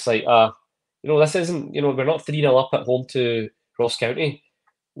much just like, this isn't, we're not 3-0 up at home to Ross County,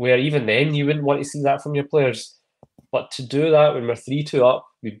 where even then you wouldn't want to see that from your players. But to do that when we're 3-2 up,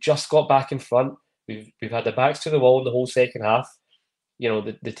 we've just got back in front, we've had the backs to the wall the whole second half.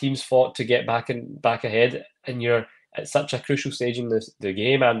 The team's fought to get back ahead, and you're at such a crucial stage in the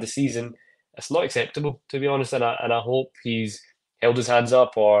game and the season. It's not acceptable, to be honest, and I hope he's held his hands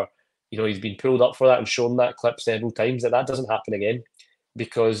up, or he's been pulled up for that and shown that clip several times, that doesn't happen again.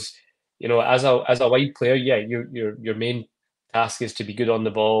 Because as a wide player, your main task is to be good on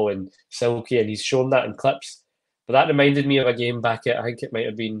the ball and silky, and he's shown that in clips. But that reminded me of a game back at, I think it might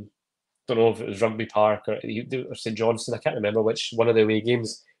have been, don't know if it was Rugby Park or St Johnstone, I can't remember which one of the away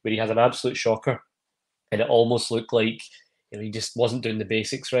games, where he has an absolute shocker, and it almost looked like he just wasn't doing the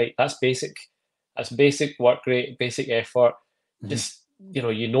basics right. That's basic work rate, basic effort. Just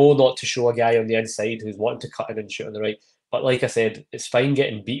not to show a guy on the inside who's wanting to cut in and shoot on the right. But like I said, it's fine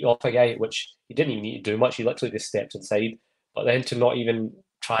getting beat off a guy, which he didn't even need to do much. He literally just stepped inside. But then to not even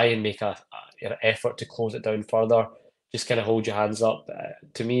try and make an effort to close it down further, just kind of hold your hands up.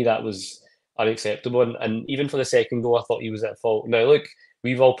 To me, that was unacceptable. And even for the second goal, I thought he was at fault. Now, look,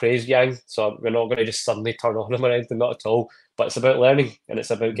 we've all praised Yang, so we're not going to just suddenly turn on him or anything, not at all. But it's about learning, and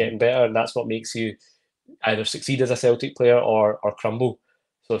it's about getting better, and that's what makes you either succeed as a Celtic player or crumble.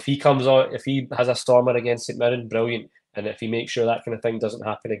 So if he comes on, if he has a stormer against St Mirren, brilliant. And if he makes sure that kind of thing doesn't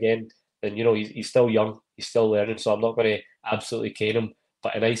happen again, then he's still young, he's still learning. So I'm not going to absolutely cane him.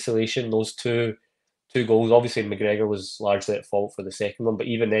 But in isolation, those two goals, obviously McGregor was largely at fault for the second one, but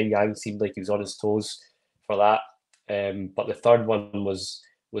even then Yang seemed like he was on his toes for that. But the third one was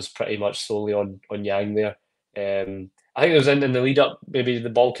pretty much solely on Yang there. I think it was in the lead up, maybe the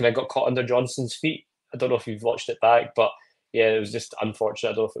ball kind of got caught under Johnson's feet. I don't know if you've watched it back, but yeah, it was just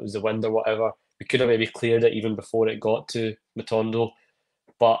unfortunate. I don't know if it was the wind or whatever. We could have maybe cleared it even before it got to Matondo.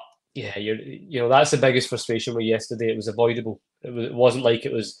 But yeah, that's the biggest frustration with yesterday. It was avoidable. It wasn't like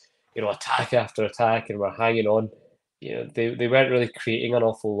it was, attack after attack and we're hanging on. They weren't really creating an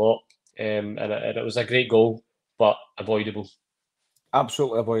awful lot. And it was a great goal, but avoidable.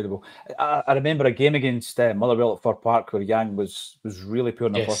 Absolutely avoidable. I remember a game against Motherwell at Fir Park where Yang was really poor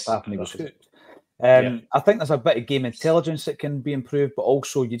in the first half and he was hooked. I think there's a bit of game intelligence that can be improved, but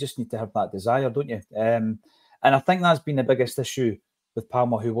also you just need to have that desire, don't you? And I think that's been the biggest issue with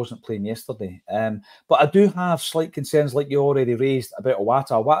Palmer, who wasn't playing yesterday. But I do have slight concerns, like you already raised, about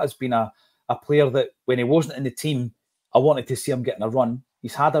Iwata. Iwata's been a player that, when he wasn't in the team, I wanted to see him getting a run.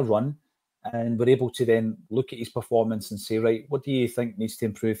 He's had a run, and we're able to then look at his performance and say, right, what do you think needs to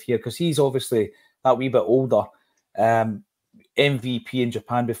improve here? Because he's obviously that wee bit older. MVP in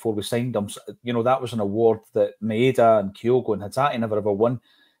Japan before we signed him. So, you know, that was an award that Maeda and Kyogo and Hatate never ever won,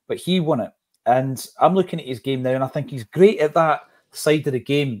 but he won it. And I'm looking at his game now, and I think he's great at that side of the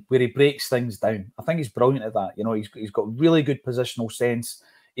game where he breaks things down. I think he's brilliant at that. You know, he's got really good positional sense.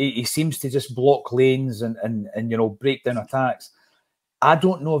 He seems to just block lanes and you know, break down attacks. I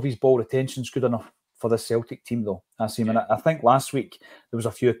don't know if his ball retention's good enough for the Celtic team, though. I think last week there was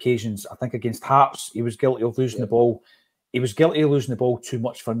a few occasions. I think against Hearts, he was guilty of losing the ball. He was guilty of losing the ball too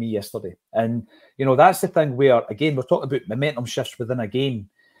much for me yesterday. And, you know, that's the thing where, again, we're talking about momentum shifts within a game.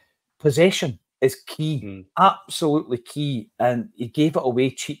 Possession is key, absolutely key. And he gave it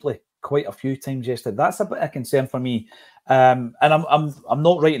away cheaply quite a few times yesterday. That's a bit of concern for me. And I'm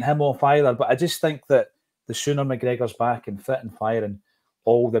not writing him off either, but I just think that the sooner McGregor's back and fit and firing,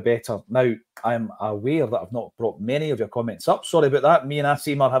 all the better. Now, I'm aware that I've not brought many of your comments up. Sorry about that. Me and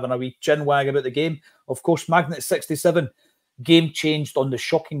Acsom are having a wee chin wag about the game. Of course, Magnet 67, game changed on the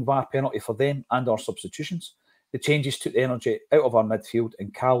shocking VAR penalty for them and our substitutions. The changes took the energy out of our midfield,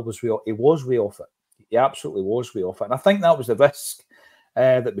 and Cal was way off it. He absolutely was way off it. And I think that was the risk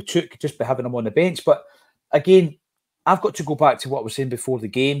that we took just by having him on the bench. But again, I've got to go back to what I was saying before the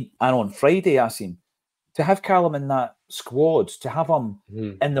game and on Friday, Acsom. To have Callum in that squad, to have him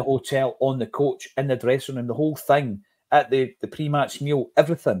in the hotel, on the coach, in the dressing room, the whole thing, at the pre-match meal,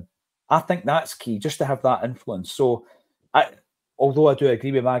 everything, I think that's key, just to have that influence. So, although I do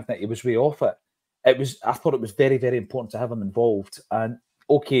agree with Magnet, he was way off it. I thought it was very, very important to have him involved. And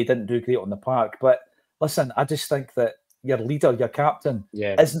okay, he didn't do great on the park, but listen, I just think that your leader, your captain,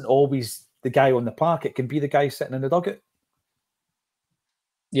 isn't always the guy on the park. It can be the guy sitting in the dugout.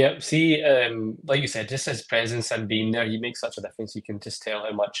 Yeah, see, like you said, just his presence and being there, he makes such a difference. You can just tell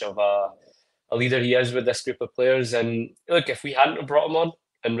how much of a leader he is with this group of players. And look, if we hadn't have brought him on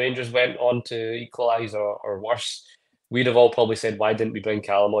and Rangers went on to equalise or worse, we'd have all probably said, why didn't we bring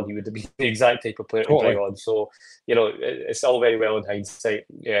Callum on? He would have been the exact type of player to bring on. So, you know, it's all very well in hindsight.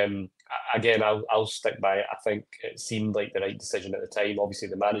 Again, I'll stick by it. I think it seemed like the right decision at the time. Obviously,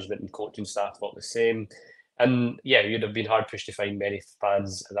 the management and coaching staff thought the same. And yeah, you'd have been hard pushed to find many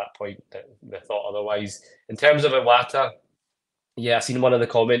fans at that point that thought otherwise. In terms of Iwata, yeah, I seen one of the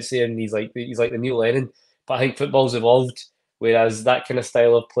comments there, and he's like the new Lennon. But I think football's evolved, whereas that kind of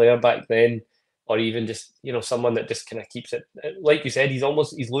style of player back then, or even just, you know, someone that just kind of keeps it, like you said, he's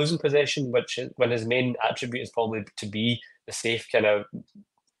losing possession, which when his main attribute is probably to be the safe kind of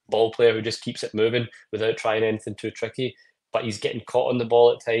ball player who just keeps it moving without trying anything too tricky. But he's getting caught on the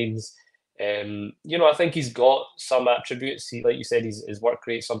ball at times. You know, I think he's got some attributes. Like you said, his work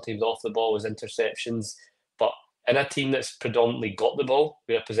rate sometimes off the ball, his interceptions. But in a team that's predominantly got the ball,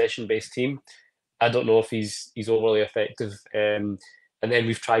 we're a possession-based team, I don't know if he's overly effective. And then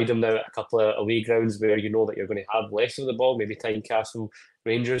we've tried him now at a couple of away grounds where you know that you're going to have less of the ball, maybe Tynecastle,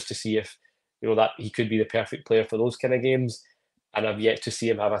 Rangers, to see if, you know, that he could be the perfect player for those kind of games. And I've yet to see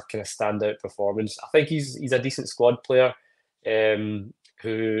him have a kind of standout performance. I think he's a decent squad player.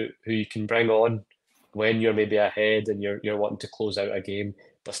 Who you can bring on when you're maybe ahead and you're wanting to close out a game.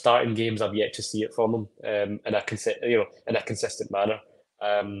 But starting games, I've yet to see it from him in a consistent manner.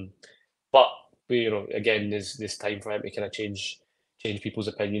 But you know, again, there's time for him to kind of change people's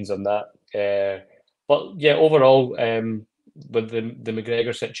opinions on that. But yeah, overall, with the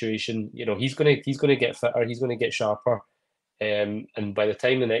McGregor situation, you know, he's gonna get fitter, he's gonna get sharper, and by the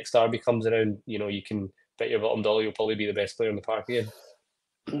time the next derby comes around, you know, you can bet your bottom dollar he'll probably be the best player in the park again.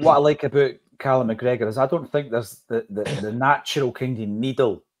 What I like about Callum McGregor is I don't think there's the natural kind of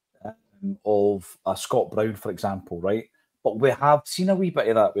needle of a Scott Brown, for example, right? But we have seen a wee bit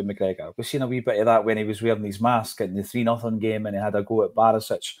of that with McGregor. We've seen a wee bit of that when he was wearing his mask in the 3-0 game and he had a go at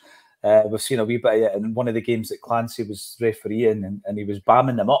Barisic. We've seen a wee bit of it in one of the games that Clancy was refereeing and he was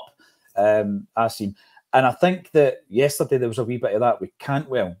bamming them up, Acsom. And I think that yesterday there was a wee bit of that with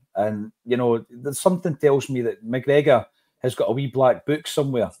Cantwell. And, you know, there's something tells me that McGregor has got a wee black book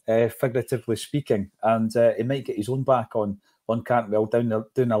somewhere, figuratively speaking, and he might get his own back on Cantwell down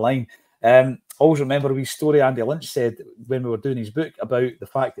the line. Always remember a wee story Andy Lynch said when we were doing his book about the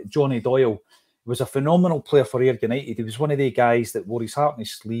fact that Johnny Doyle was a phenomenal player for Ayr United. He was one of the guys that wore his heart on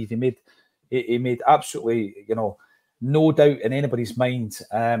his sleeve. He made absolutely, you know, no doubt in anybody's mind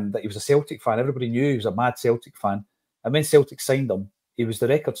that he was a Celtic fan. Everybody knew he was a mad Celtic fan. And when Celtic signed him, he was the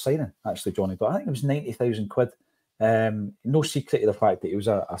record signing, actually, Johnny. But I think it was 90,000 quid. No secret to the fact that he was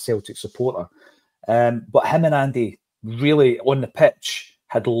a Celtic supporter. But him and Andy really, on the pitch,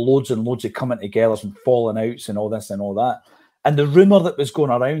 had loads and loads of coming together and falling outs and all this and all that. And the rumour that was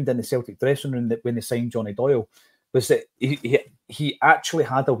going around in the Celtic dressing room that when they signed Johnny Doyle was that he actually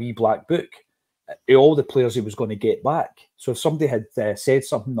had a wee black book of all the players he was going to get back. So if somebody had said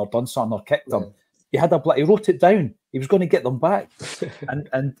something or done something or kicked them, he wrote it down. He was going to get them back.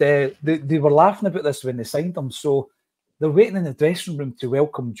 and they were laughing about this when they signed him. So they're waiting in the dressing room to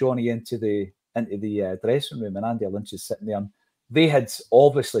welcome Johnny into the dressing room, and Andy Lynch is sitting there. And they had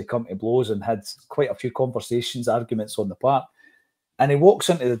obviously come to blows and had quite a few conversations, arguments on the park. And he walks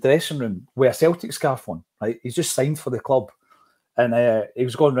into the dressing room with a Celtic scarf on, right? He's just signed for the club. And he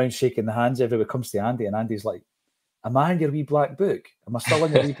was going around shaking the hands everywhere it comes to Andy. And Andy's like, am I in your wee black book? Am I still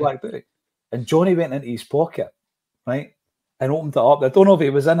in your wee black book? And Johnny went into his pocket, right? And opened it up. I don't know if he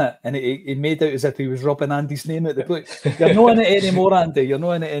was in it. And he made out as if he was rubbing Andy's name out the book. You're not in it anymore, Andy. You're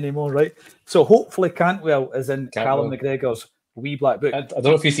not in it anymore, right? So hopefully Cantwell is in Callum McGregor's wee black book. I don't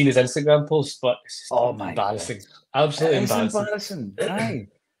know if you've seen his Instagram post, but it's just embarrassing. God. Absolutely embarrassing. Aye.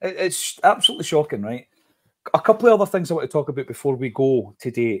 It's absolutely shocking, right? A couple of other things I want to talk about before we go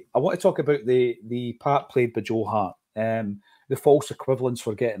today. I want to talk about the part played by Joe Hart. The false equivalence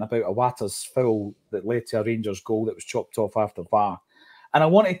for getting about a Waters foul that led to a Rangers goal that was chopped off after VAR. And I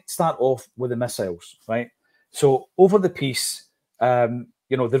want to start off with the missiles, right? So over the piece, the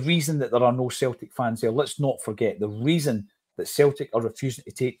reason that there are no Celtic fans there, let's not forget, the reason that Celtic are refusing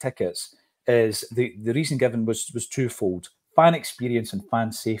to take tickets is the reason given was twofold: fan experience and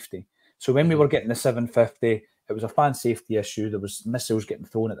fan safety. So when we were getting the 750, it was a fan safety issue. There was missiles getting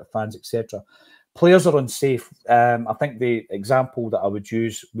thrown at the fans, etc. Players are unsafe. I think the example that I would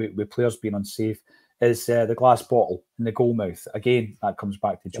use with players being unsafe is the glass bottle in the goal mouth. Again, that comes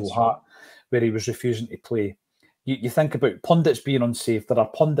back to Joe Hart, where he was refusing to play. You think about pundits being unsafe. There are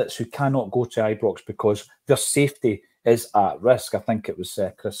pundits who cannot go to Ibrox because their safety is at risk. I think it was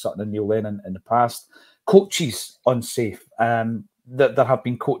Chris Sutton and Neil Lennon in the past. Coaches unsafe. There have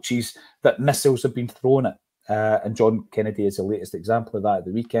been coaches that missiles have been thrown at. And John Kennedy is the latest example of that at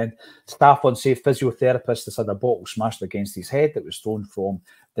the weekend. Staff unsafe. Physiotherapist has had a bottle smashed against his head that was thrown from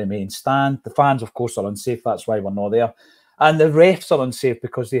the main stand. The fans, of course, are unsafe. That's why we're not there. And the refs are unsafe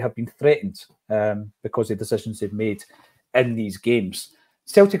because they have been threatened because of decisions they've made in these games.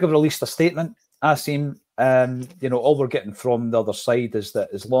 Celtic have released a statement. Acsom, all we're getting from the other side is that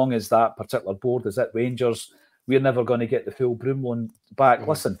as long as that particular board is at Rangers, we're never going to get the full Broom loan back.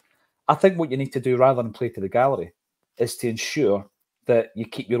 Listen, I think what you need to do rather than play to the gallery is to ensure that you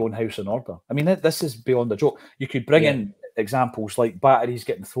keep your own house in order. I mean, this is beyond a joke. You could bring in examples like batteries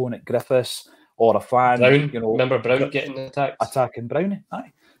getting thrown at Griffiths or a fan. Brown, remember Brown getting attacked? Attacking Brownie.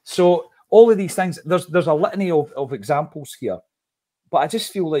 Aye. So all of these things, there's a litany of examples here. But I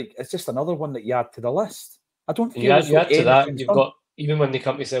just feel like it's just another one that you add to the list. I don't feel you add to that, you've got, even when they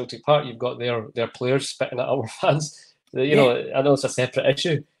come to Celtic Park, you've got their players spitting at our fans. I know it's a separate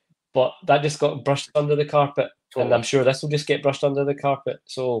issue, but that just got brushed under the carpet. Totally. And I'm sure this will just get brushed under the carpet.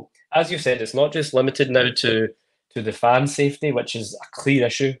 So, as you said, it's not just limited now to the fan safety, which is a clear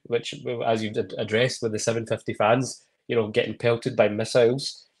issue, which, as you've addressed with the 750 fans, getting pelted by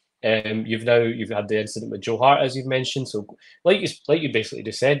missiles. You've had the incident with Joe Hart, as you've mentioned. So, like you basically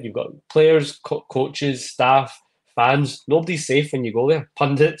just said, you've got players, coaches, staff, fans. Nobody's safe when you go there.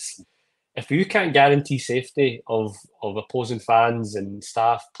 Pundits. If you can't guarantee safety of opposing fans and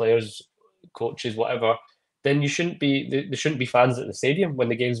staff, players, coaches, whatever, then there shouldn't be fans at the stadium when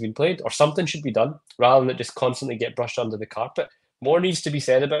the game's been played, or something should be done rather than it just constantly get brushed under the carpet. More needs to be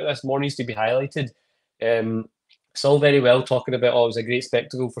said about this. More needs to be highlighted. It's all very well talking about, it was a great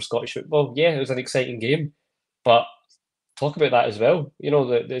spectacle for Scottish football. Yeah, it was an exciting game, but talk about that as well.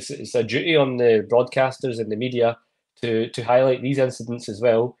 It's a duty on the broadcasters and the media to highlight these incidents as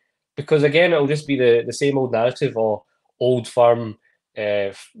well, because again, it'll just be the same old narrative or old firm,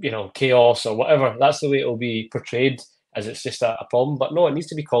 chaos or whatever. That's the way it'll be portrayed, as it's just a problem. But no, it needs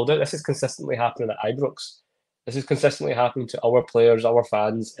to be called out. This is consistently happening at Ibrox. This is consistently happening to our players, our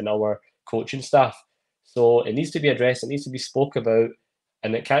fans, and our coaching staff. So it needs to be addressed. It needs to be spoke about,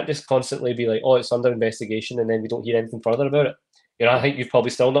 and it can't just constantly be like, it's under investigation, and then we don't hear anything further about it. I think you've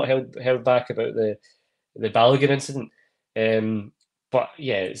probably still not held back about the Balogun incident. But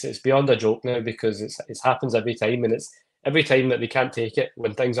yeah, it's beyond a joke now, because it happens every time, and it's every time that they can't take it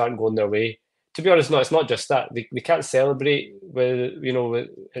when things aren't going their way. To be honest, no, it's not just that. They can't celebrate with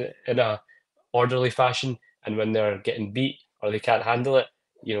in a orderly fashion and when they're getting beat or they can't handle it,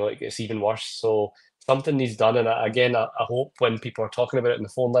 it gets even worse. So something needs done, and again, I hope when people are talking about it in the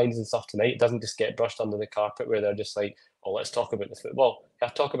phone lines and stuff tonight, it doesn't just get brushed under the carpet where they're just like, "Oh, let's talk about the football." You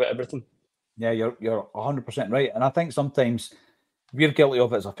have to talk about everything. Yeah, you're 100% right, and I think sometimes we're guilty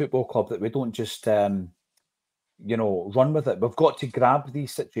of it as a football club that we don't just run with it. We've got to grab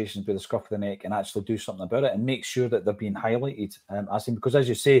these situations by the scruff of the neck and actually do something about it and make sure that they're being highlighted. Because as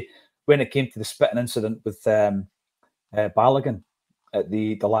you say, when it came to the spitting incident with Balogun at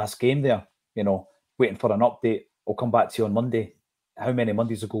the last game there, waiting for an update. I'll come back to you on Monday. How many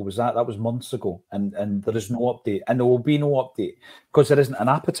Mondays ago was that? That was months ago, and there is no update, and there will be no update because there isn't an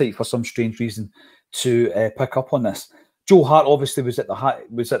appetite for some strange reason to pick up on this. Joe Hart obviously was at the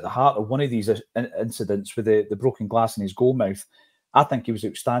heart of one of these incidents with the broken glass in his goal mouth. I think he was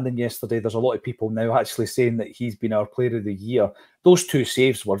outstanding yesterday. There's a lot of people now actually saying that he's been our player of the year. Those two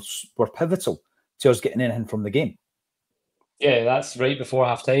saves were pivotal to us getting anything from the game. Yeah, that's right before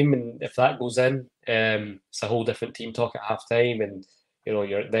half time, and if that goes in, it's a whole different team talk at half time, and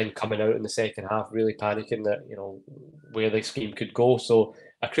you're then coming out in the second half really panicking that where this game could go. So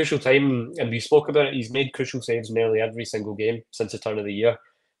a crucial time, and we spoke about it. He's made crucial saves nearly every single game since the turn of the year.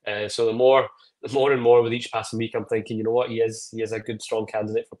 So the more and more with each passing week, I'm thinking, you know what, he is a good strong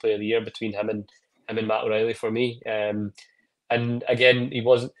candidate for Player of the Year between him and Matt O'Reilly for me. And again, he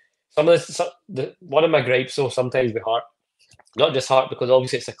wasn't. Some of this, one of my gripes, though, sometimes with Hart. Not just Hart, because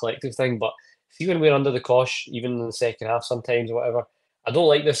obviously it's a collective thing, but see when we're under the cosh, even in the second half sometimes or whatever, I don't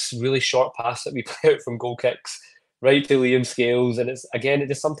like this really short pass that we play out from goal kicks right to Liam Scales. And it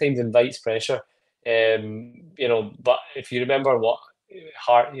just sometimes invites pressure. But if you remember what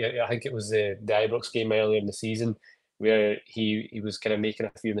Hart, I think it was the Ibrox game earlier in the season where he was kind of making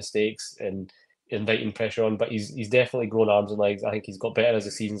a few mistakes and inviting pressure on, but he's definitely grown arms and legs. I think he's got better as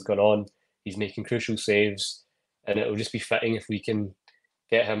the season's gone on. He's making crucial saves, and it'll just be fitting if we can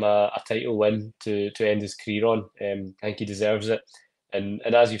get him a title win to end his career on. I think he deserves it. And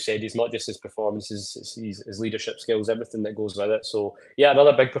as you said, it's not just his performances, it's his leadership skills, everything that goes with it. So yeah,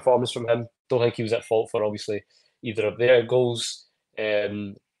 another big performance from him. Don't think he was at fault for obviously either of their goals.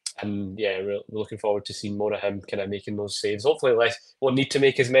 And yeah, we're looking forward to seeing more of him kind of making those saves. Hopefully, won't need to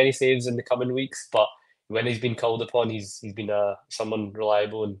make as many saves in the coming weeks, but when he's been called upon, he's been someone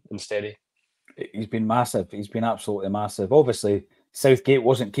reliable and steady. He's been massive. He's been absolutely massive. Obviously, Southgate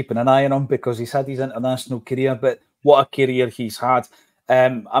wasn't keeping an eye on him because he's had his international career, but what a career he's had.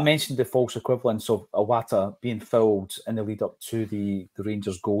 I mentioned the false equivalence of Iwata being fouled in the lead up to the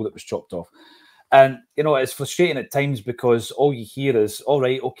Rangers goal that was chopped off. And, it's frustrating at times because all you hear is, all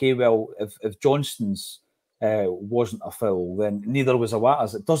right, okay, well, if Johnston's wasn't a foul, then neither was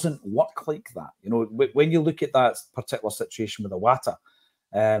Iwata's. It doesn't work like that. When you look at that particular situation with Iwata,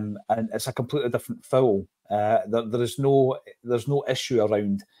 and it's a completely different foul. There's no issue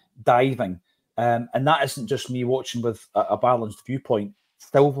around diving, and that isn't just me watching with a balanced viewpoint.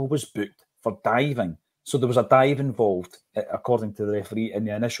 Silva was booked for diving, so there was a dive involved, according to the referee, in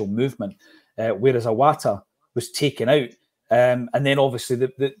the initial movement, whereas Iwata was taken out, and then obviously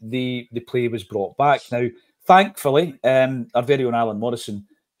the play was brought back. Now, thankfully, our very own Alan Morrison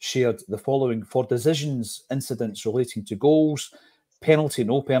shared the following: for decisions, incidents relating to goals, penalty,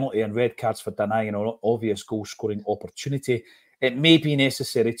 no penalty, and red cards for denying an obvious goal-scoring opportunity, it may be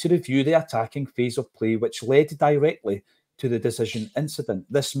necessary to review the attacking phase of play which led directly to the decision incident.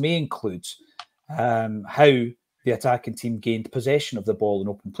 This may include how the attacking team gained possession of the ball in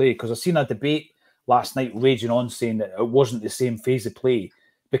open play, because I've seen a debate last night raging on saying that it wasn't the same phase of play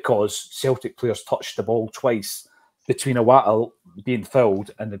because Celtic players touched the ball twice between Iwata being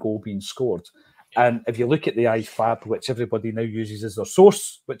fouled and the goal being scored. And if you look at the IFAB, which everybody now uses as their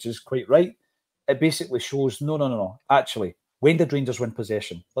source, which is quite right, it basically shows, no. Actually, when did Rangers win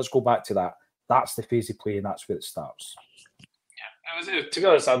possession? Let's go back to that. That's the phase of play, and that's where it starts. Yeah, to be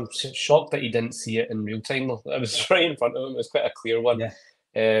honest, I'm shocked that he didn't see it in real time. It was right in front of him. It was quite a clear one. Yeah.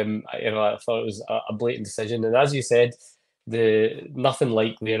 I thought it was a blatant decision. And as you said, nothing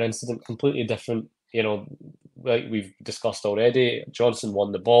like their incident, completely different. Like we've discussed already, Johnson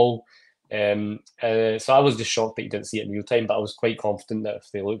won the ball. So I was just shocked that he didn't see it in real time, but I was quite confident that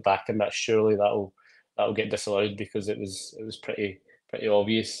if they look back on that, surely that'll get disallowed because it was pretty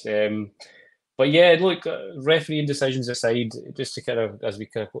obvious. But yeah, look, refereeing decisions aside, just to kind of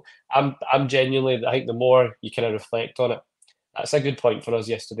I'm genuinely, I think the more you kind of reflect on it, that's a good point for us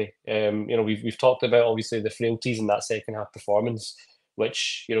yesterday. We've talked about obviously the frailties in that second half performance,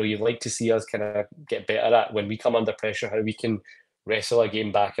 which you'd like to see us kind of get better at when we come under pressure, how we can wrestle a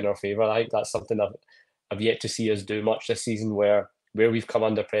game back in our favour. I think that's something I've yet to see us do much this season, where we've come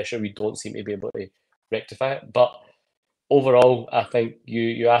under pressure, we don't seem to be able to rectify it. But overall, I think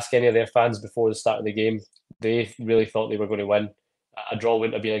you ask any of their fans before the start of the game, they really thought they were going to win. A draw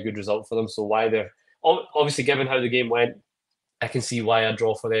wouldn't have been a good result for them. So why they're obviously, given how the game went, I can see why a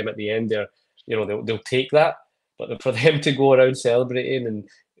draw for them at the end. They'll take that, but for them to go around celebrating and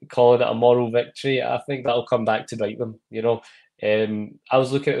calling it a moral victory, I think that'll come back to bite them. I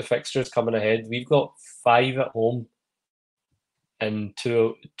was looking at the fixtures coming ahead. We've got 5 at home and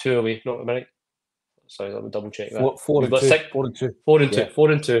two away. Not a minute. Sorry, let me double check that. Four and two.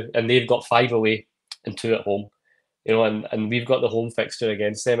 4 and 2, and they've got 5 away and 2 at home. And we've got the home fixture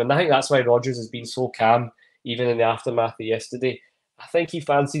against them, and I think that's why Rodgers has been so calm, even in the aftermath of yesterday. I think he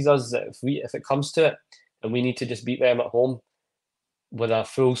fancies us that if it comes to it, and we need to just beat them at home with a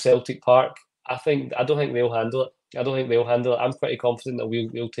full Celtic Park, I don't think they'll handle it. I'm pretty confident that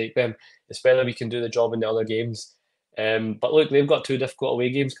we'll take them. It's whether we can do the job in the other games. But look, they've got 2 difficult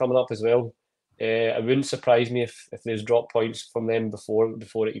away games coming up as well. It wouldn't surprise me if there's drop points from them before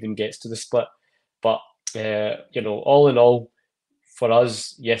it even gets to the split. But all in all, for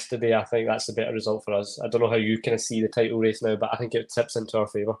us yesterday, I think that's the better result for us. I don't know how you kind of see the title race now, but I think it tips into our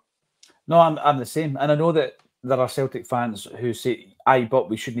favour. No, I'm the same, and I know that there are Celtic fans who say, "Aye, but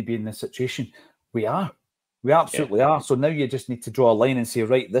we shouldn't be in this situation." We absolutely are. So now you just need to draw a line and say,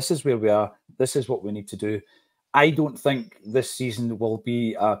 right, this is where we are. This is what we need to do. I don't think this season will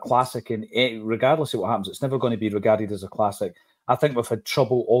be a classic, regardless of what happens. It's never going to be regarded as a classic. I think we've had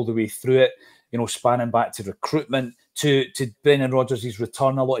trouble all the way through it. Spanning back to recruitment, to Brendan Rodgers'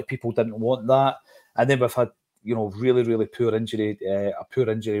 return. A lot of people didn't want that. And then we've had, really, really poor injury, a poor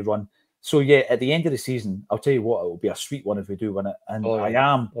injury run. So, yeah, at the end of the season, I'll tell you what, it will be a sweet one if we do win it. And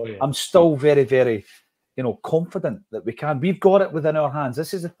I'm still very, very, confident that we can. We've got it within our hands.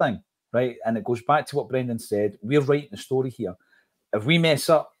 This is the thing, right? And it goes back to what Brendan said. We're writing the story here. If we mess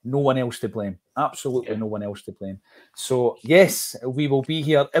up, no one else to blame. Absolutely no one else to blame. So, yes, we will be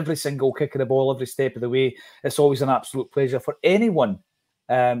here every single kick of the ball, every step of the way. It's always an absolute pleasure for anyone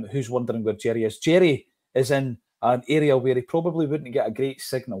who's wondering where Jerry is. Jerry is in an area where he probably wouldn't get a great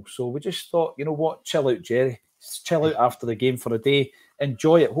signal. So we just thought, you know what, chill out, Jerry. Chill out after the game for a day.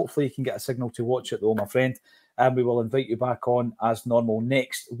 Enjoy it. Hopefully you can get a signal to watch it though, my friend. And we will invite you back on as normal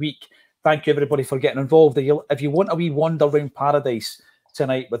next week. Thank you, everybody, for getting involved. If you want a wee wander around paradise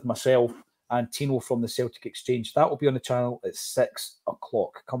tonight with myself and Tino from the Celtic Exchange, that will be on the channel at 6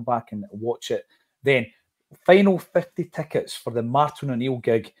 o'clock. Come back and watch it then. Final 50 tickets for the Martin O'Neill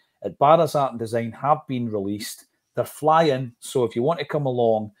gig at Barra's Art and Design have been released. They're flying, so if you want to come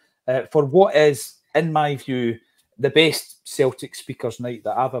along for what is, in my view, the best Celtic speakers night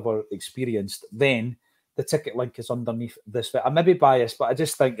that I've ever experienced, then the ticket link is underneath this. I may be biased, but I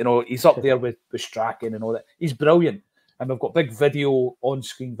just think, he's up there with Strachan and all that. He's brilliant. And we've got big video,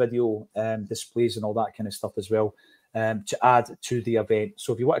 on-screen video displays and all that kind of stuff as well to add to the event.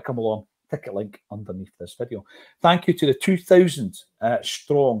 So if you want to come along, ticket link underneath this video. Thank you to the 2,000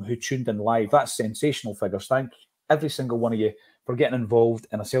 strong who tuned in live. That's sensational figures. Thank every single one of you for getting involved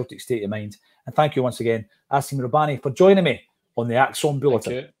in a Celtic State of Mind. And thank you once again, Asim Rabbani, for joining me on the Acsom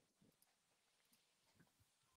Bulletin.